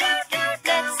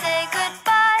 Let's say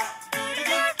goodbye.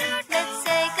 Let's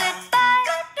say goodbye.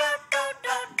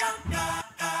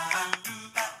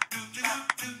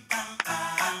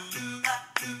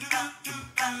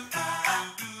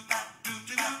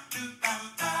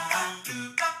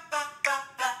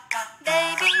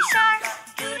 Baby shark,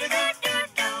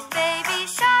 baby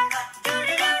shark,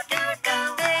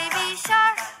 baby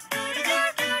shark,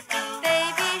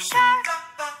 baby shark,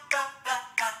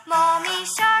 mommy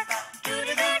shark,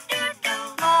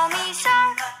 mommy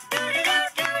shark,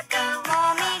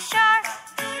 mommy shark,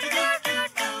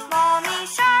 mommy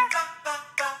shark,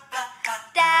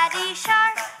 daddy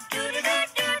shark,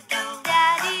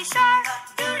 daddy shark,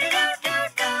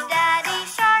 daddy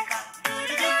shark,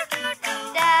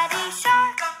 daddy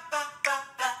shark,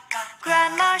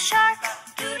 grandma shark,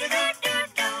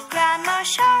 grandma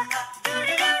shark,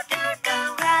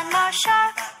 grandma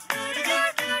shark,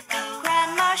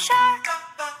 grandma shark,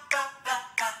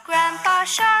 grandpa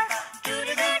shark,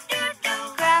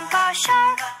 grandpa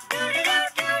shark,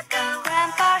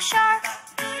 grandpa shark,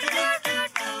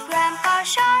 grandpa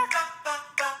shark,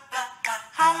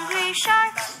 Hungry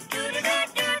sharks.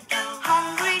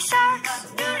 Hungry sharks.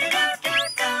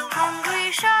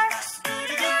 Hungry sharks.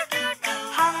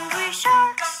 Hungry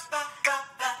sharks.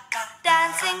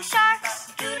 Dancing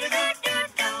sharks.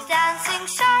 Dancing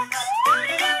sharks.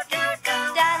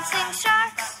 Dancing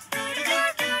sharks.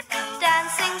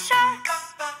 Dancing sharks.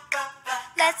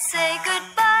 Let's say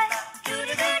goodbye.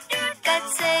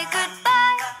 Let's say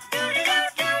goodbye.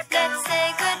 Let's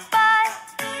say goodbye.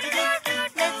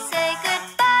 Let's say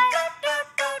goodbye.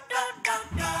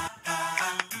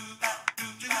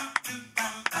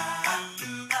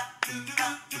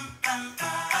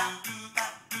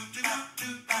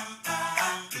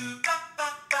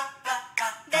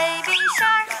 Baby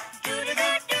shark.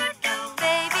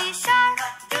 Baby shark.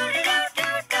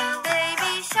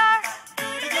 Baby shark.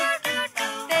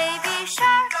 Baby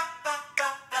shark.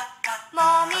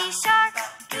 Mommy shark.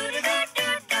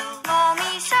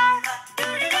 Mommy shark.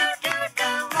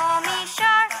 Mommy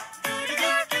shark.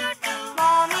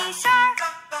 Mommy shark.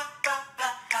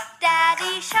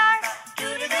 Daddy shark.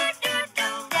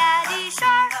 Daddy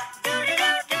shark.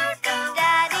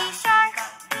 Daddy shark.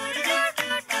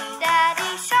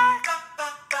 Daddy shark.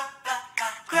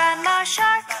 Grandma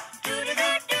shark.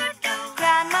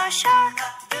 Grandma shark.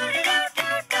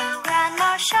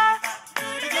 Grandma shark.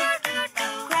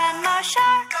 Grandma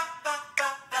shark.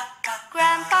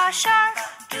 Grandpa shark.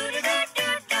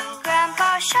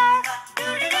 Grandpa shark.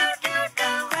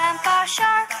 Grandpa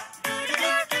shark.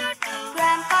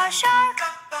 Grandpa shark.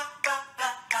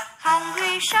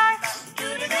 Hungry sharks.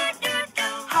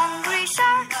 Hungry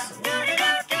sharks.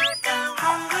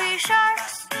 Hungry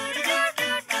sharks.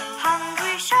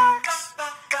 Hungry sharks.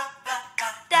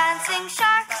 Dancing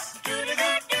sharks.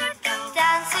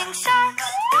 Dancing sharks.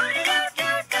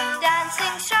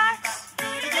 Dancing sharks.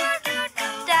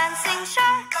 Dancing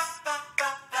sharks.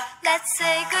 Let's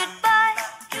say goodbye.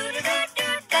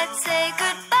 Let's say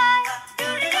goodbye.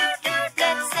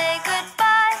 Let's say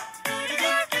goodbye.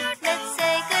 Let's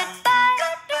say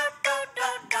goodbye.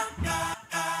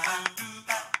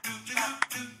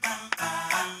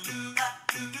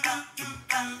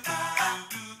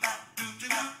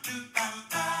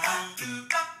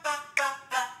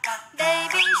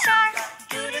 Baby shark.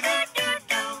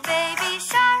 Baby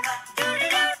shark.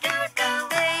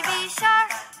 Baby shark.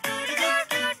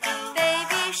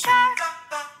 Baby shark.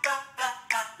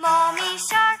 Mommy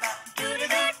shark.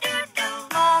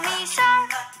 Mommy shark.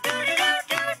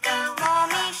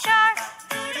 Mommy shark.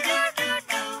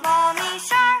 Mommy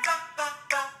shark.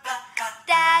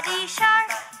 Daddy shark.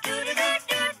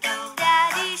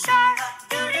 Daddy shark.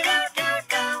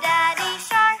 Daddy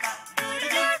shark.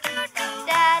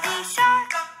 Daddy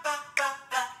shark.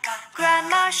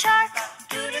 Grandma shark.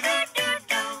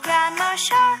 Grandma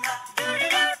shark.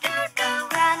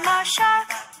 Grandma shark.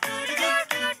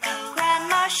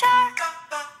 Grandma shark.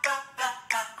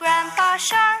 Grandpa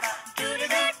shark.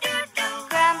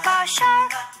 Grandpa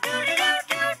shark.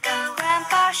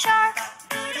 Grandpa shark.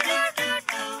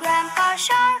 Grandpa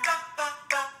shark.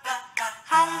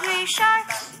 Hungry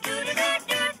sharks.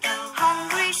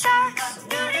 Hungry sharks.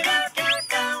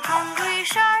 Hungry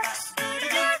sharks.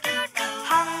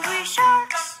 Hungry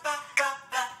sharks.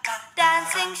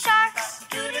 Dancing sharks.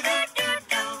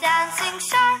 Dancing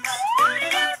sharks.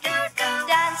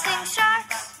 Dancing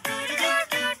sharks.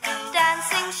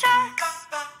 Dancing sharks.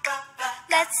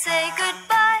 Let's say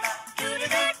goodbye.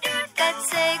 Let's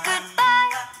say goodbye.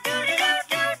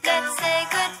 Let's say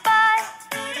goodbye.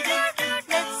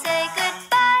 Let's say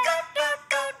goodbye.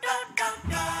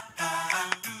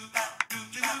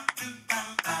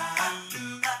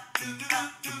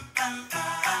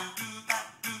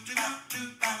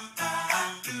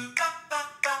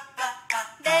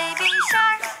 Baby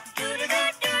shark.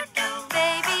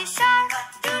 Baby shark.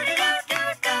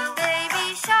 Baby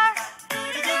shark.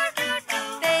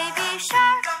 Baby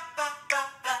shark.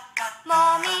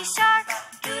 Mommy shark.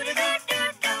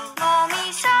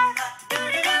 Mommy shark.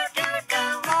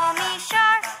 Mommy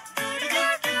shark.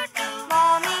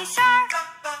 Mommy shark.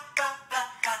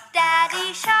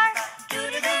 Daddy shark.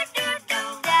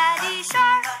 Daddy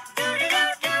shark.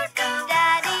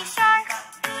 Daddy shark.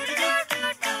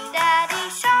 Daddy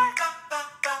shark.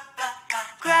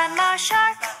 Grandma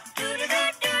shark.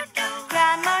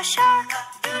 Grandma shark.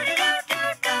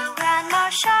 Grandma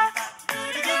shark.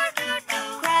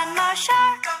 Grandma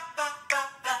shark.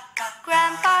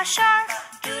 Grandpa shark.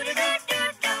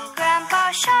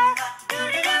 Grandpa shark.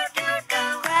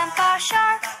 Grandpa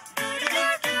shark.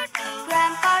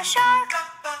 Grandpa shark.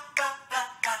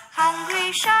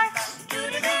 Hungry sharks.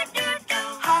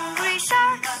 Hungry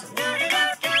sharks.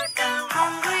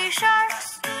 Hungry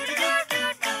sharks.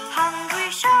 Hungry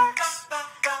sharks.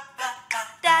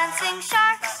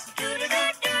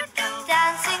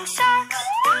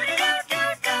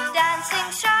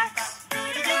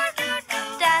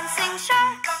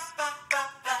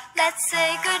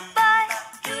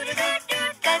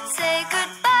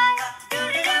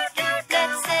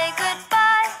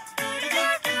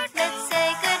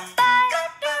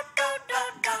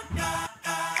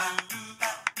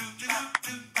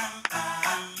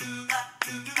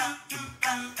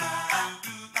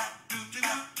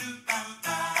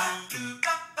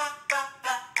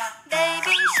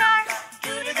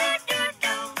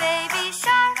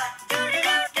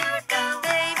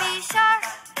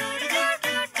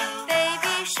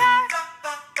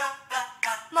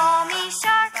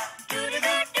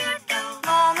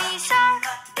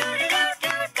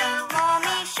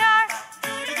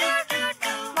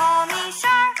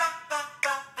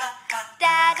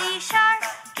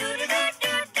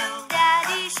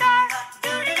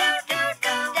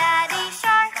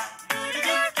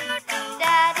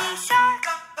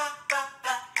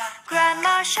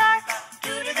 Grandma Shark,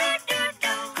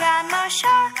 Grandma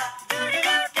Shark,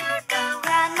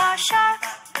 Grandma Shark,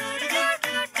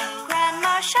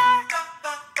 Grandma Shark,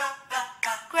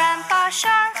 Grandpa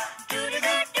Shark,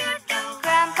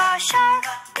 Grandpa Shark,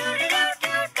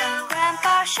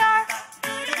 Grandpa Shark,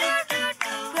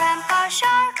 Grandpa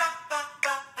Shark,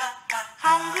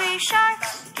 Hungry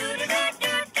Sharks,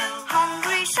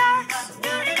 Hungry Sharks,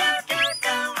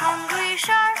 Hungry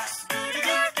Sharks,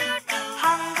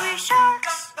 Hungry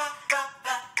Sharks,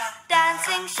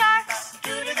 Dancing Sharks,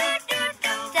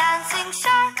 Dancing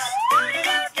Sharks,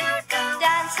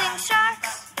 Dancing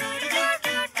Sharks,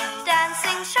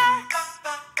 Dancing Sharks.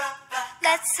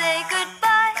 Let's say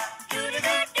goodbye.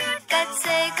 Let's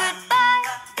say goodbye.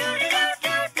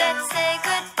 Let's say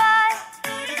goodbye.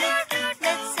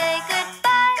 Let's say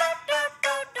goodbye.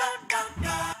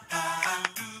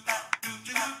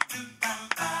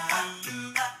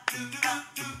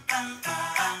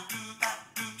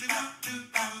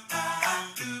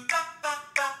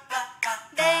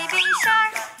 Baby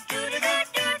shark,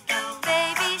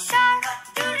 baby shark,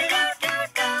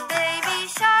 baby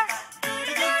shark,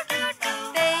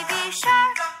 baby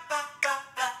shark,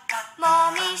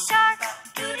 mommy shark,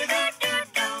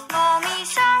 mommy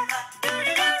shark,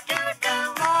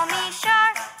 mommy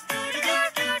shark,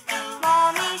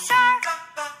 mommy shark,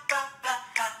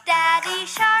 daddy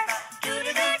shark,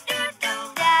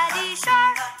 daddy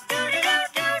shark,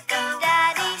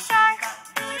 daddy shark,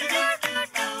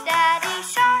 daddy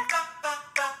shark,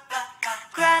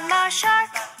 grandma shark,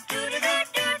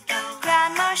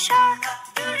 grandma shark,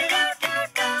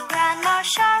 grandma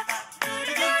shark,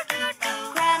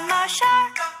 grandma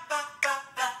shark,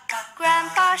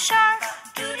 grandpa shark,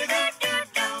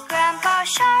 grandpa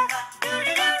shark,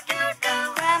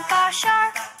 grandpa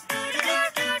shark,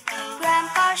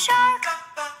 grandpa shark,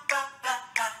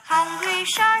 hungry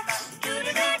sharks,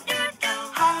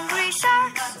 hungry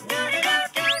sharks,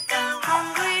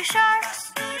 hungry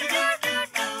sharks,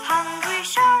 hungry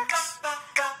sharks,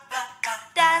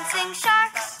 dancing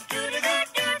sharks,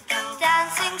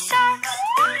 dancing sharks,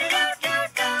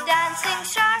 dancing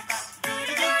sharks,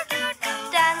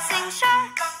 dancing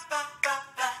sharks.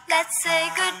 Let's say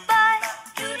goodbye.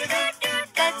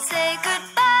 Let's say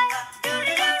goodbye.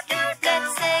 Let's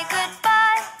say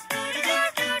goodbye.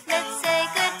 Let's say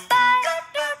goodbye.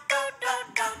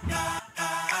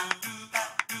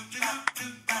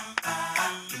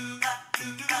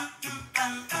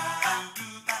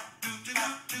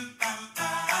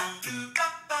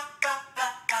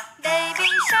 Baby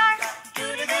shark,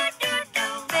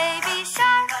 baby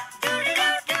shark,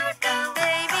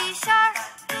 baby shark,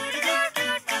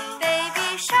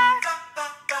 baby shark,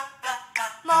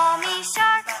 mommy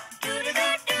shark,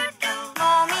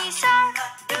 mommy shark,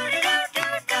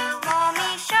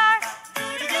 mommy shark,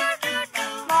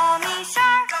 mommy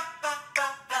shark,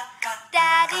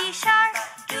 daddy shark,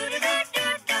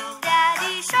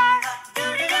 daddy shark,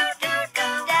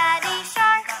 daddy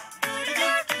shark,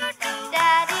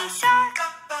 daddy shark,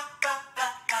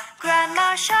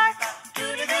 grandma shark,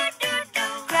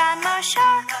 grandma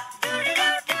shark,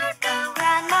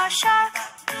 grandma shark,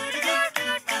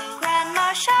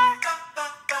 grandma shark,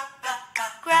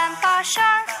 grandpa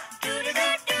shark,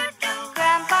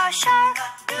 grandpa shark,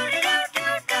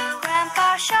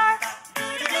 grandpa shark,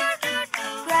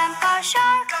 grandpa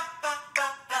shark,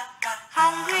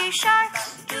 hungry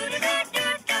sharks,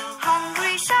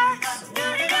 hungry sharks,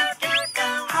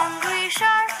 hungry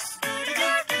sharks,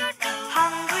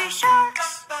 hungry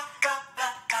sharks,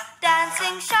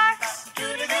 dancing sharks,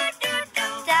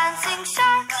 dancing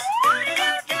sharks,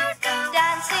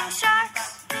 dancing sharks,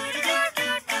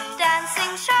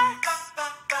 dancing sharks.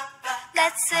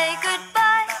 Let's say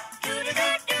goodbye.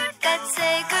 Let's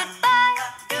say goodbye.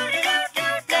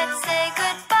 Let's say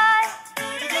goodbye.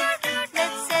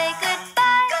 Let's say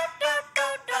goodbye.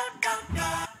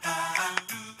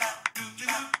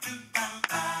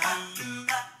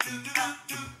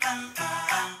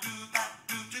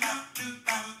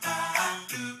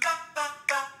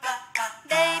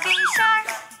 Baby shark,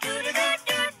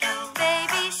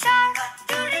 baby shark,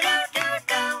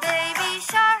 baby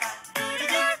shark,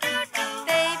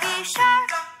 baby shark.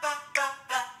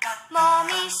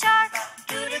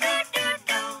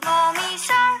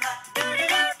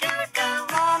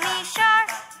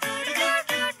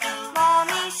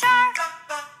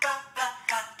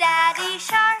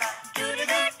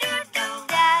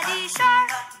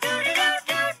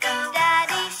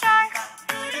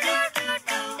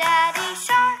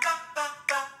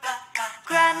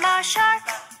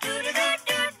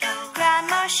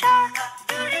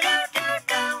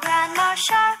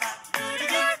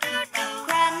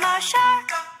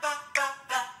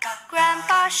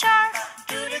 Shark,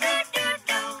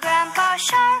 Grandpa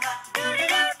Shark,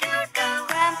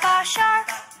 Grandpa Shark,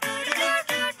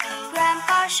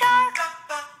 Grandpa Shark,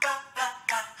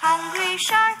 Hungry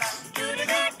Sharks,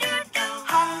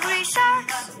 Hungry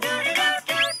Sharks,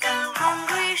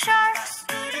 Hungry Sharks,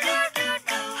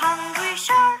 Hungry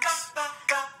Sharks,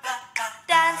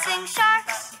 Dancing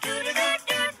Sharks,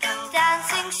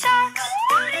 Dancing Sharks,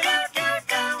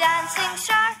 Dancing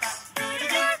Sharks,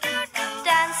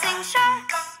 Dancing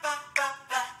Sharks.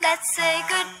 Let's say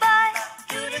goodbye.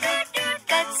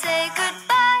 Let's say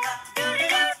goodbye.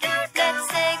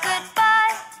 Let's say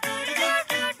goodbye.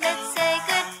 Let's say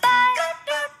goodbye.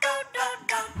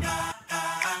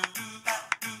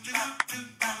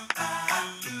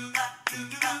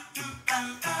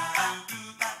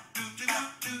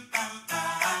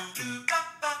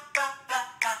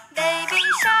 Baby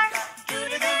shark,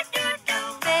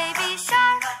 baby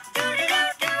shark,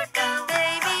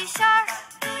 baby shark,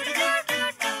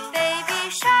 baby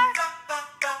shark,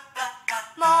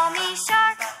 mommy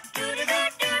shark,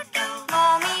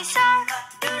 mommy shark,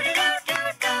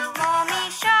 mommy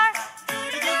shark,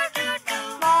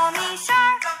 mommy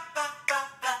shark,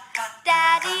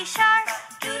 daddy shark,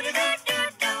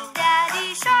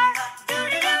 daddy shark,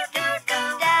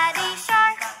 daddy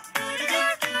shark,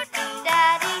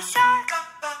 daddy shark,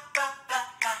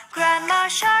 grandma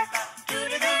shark,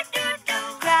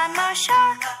 grandma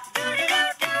shark,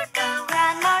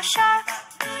 grandma shark,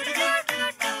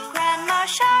 grandma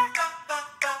shark,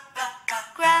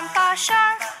 grandpa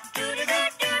shark,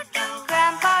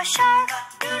 grandpa shark,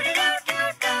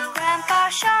 grandpa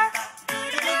shark,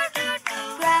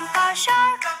 grandpa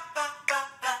shark,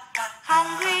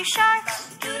 hungry sharks,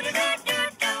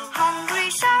 hungry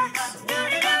sharks,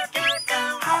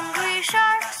 hungry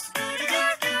sharks,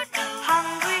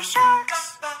 hungry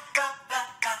sharks,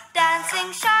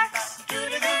 dancing sharks,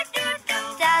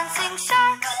 dancing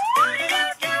sharks,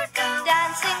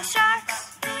 dancing sharks,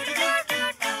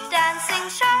 dancing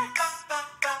sharks.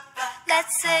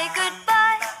 Let's say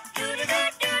goodbye.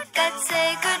 Let's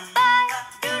say goodbye.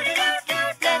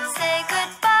 Let's say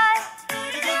goodbye.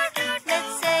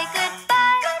 Let's say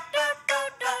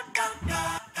goodbye.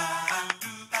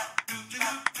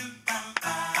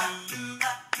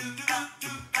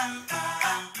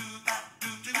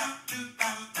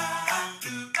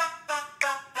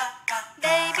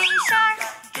 Baby shark,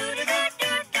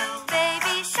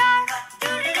 baby shark,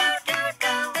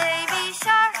 baby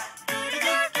shark,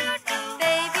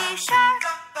 baby shark,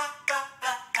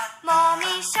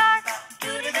 mommy shark,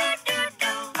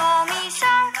 mommy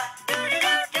shark,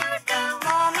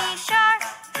 mommy shark,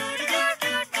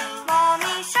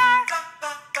 mommy shark,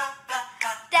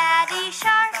 daddy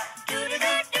shark,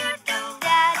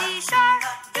 daddy shark,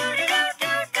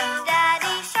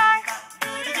 daddy shark,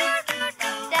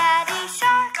 daddy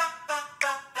shark,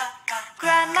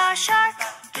 grandma shark,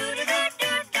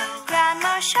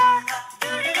 grandma shark,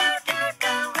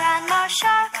 grandma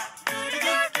shark,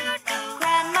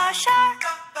 grandma shark,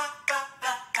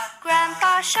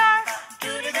 grandpa shark,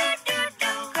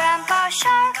 grandpa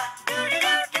shark,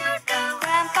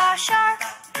 grandpa shark,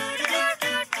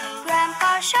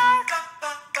 grandpa shark,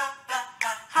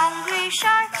 hungry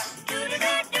sharks,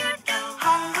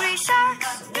 hungry sharks,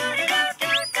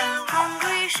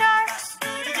 hungry sharks,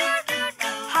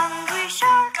 hungry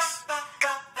sharks,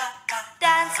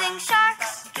 dancing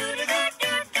sharks,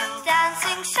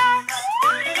 dancing sharks,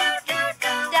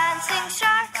 dancing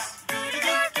sharks,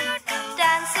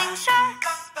 dancing sharks.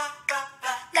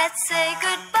 Let's say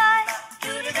goodbye.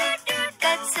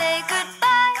 Let's say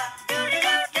goodbye.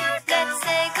 Let's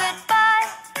say goodbye.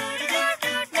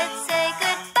 Let's say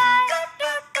goodbye.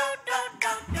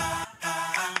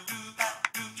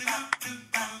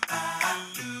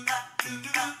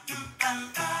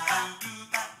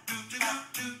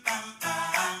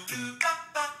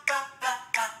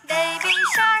 Baby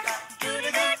shark,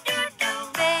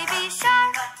 baby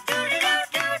shark,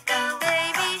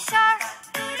 baby shark,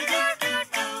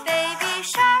 baby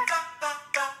shark.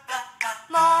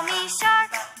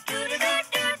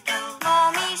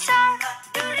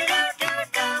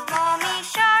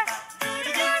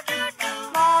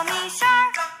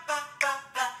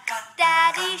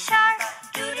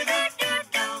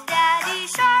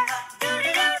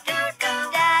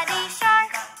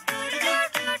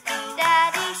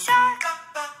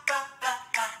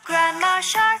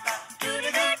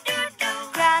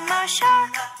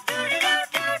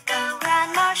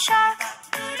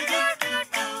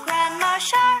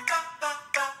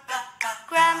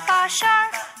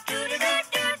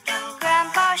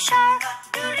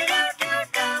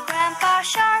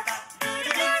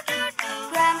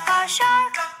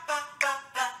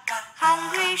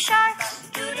 Hungry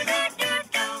sharks.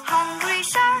 Hungry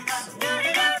sharks.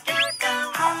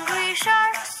 Hungry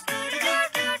sharks.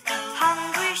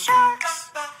 Hungry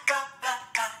sharks.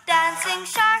 Dancing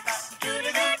sharks.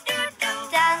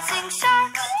 Dancing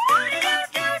sharks.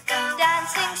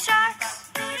 Dancing sharks.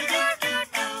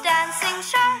 Dancing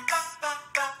sharks.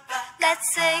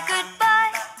 Let's say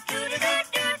goodbye.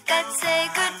 Let's say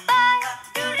goodbye.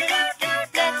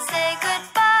 Let's say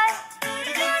goodbye.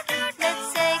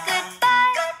 Let's say goodbye.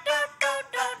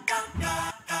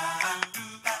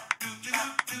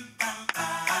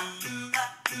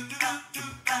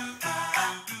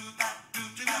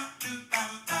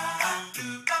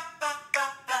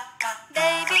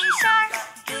 Baby shark.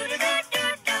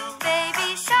 Baby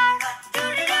shark.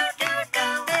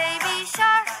 Baby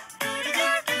shark.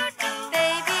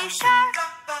 Baby shark.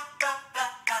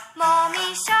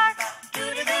 Mommy shark.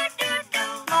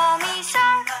 Mommy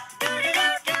shark.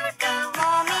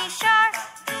 Mommy shark.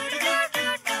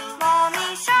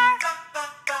 Mommy shark.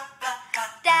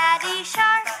 Daddy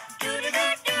shark.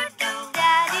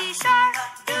 Daddy shark.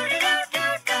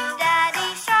 Daddy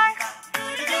shark.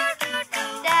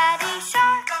 Daddy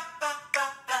shark.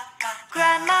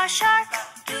 Grandma shark.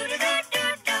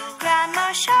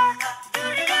 Grandma shark.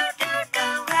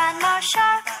 Grandma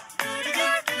shark.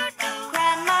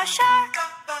 Grandma shark.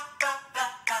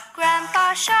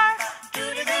 Grandpa shark.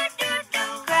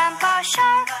 Grandpa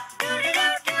shark.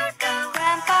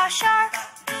 Grandpa shark.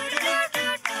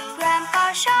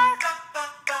 Grandpa shark.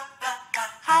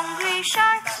 Hungry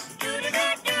sharks.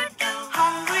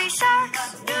 Hungry sharks.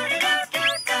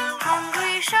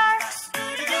 Hungry sharks.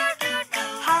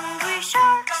 Hungry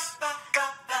sharks.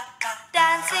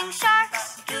 Dancing sharks.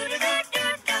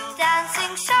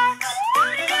 Dancing sharks.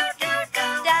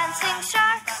 Dancing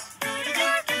sharks.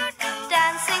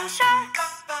 Dancing sharks.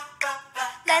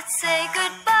 Let's say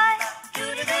goodbye.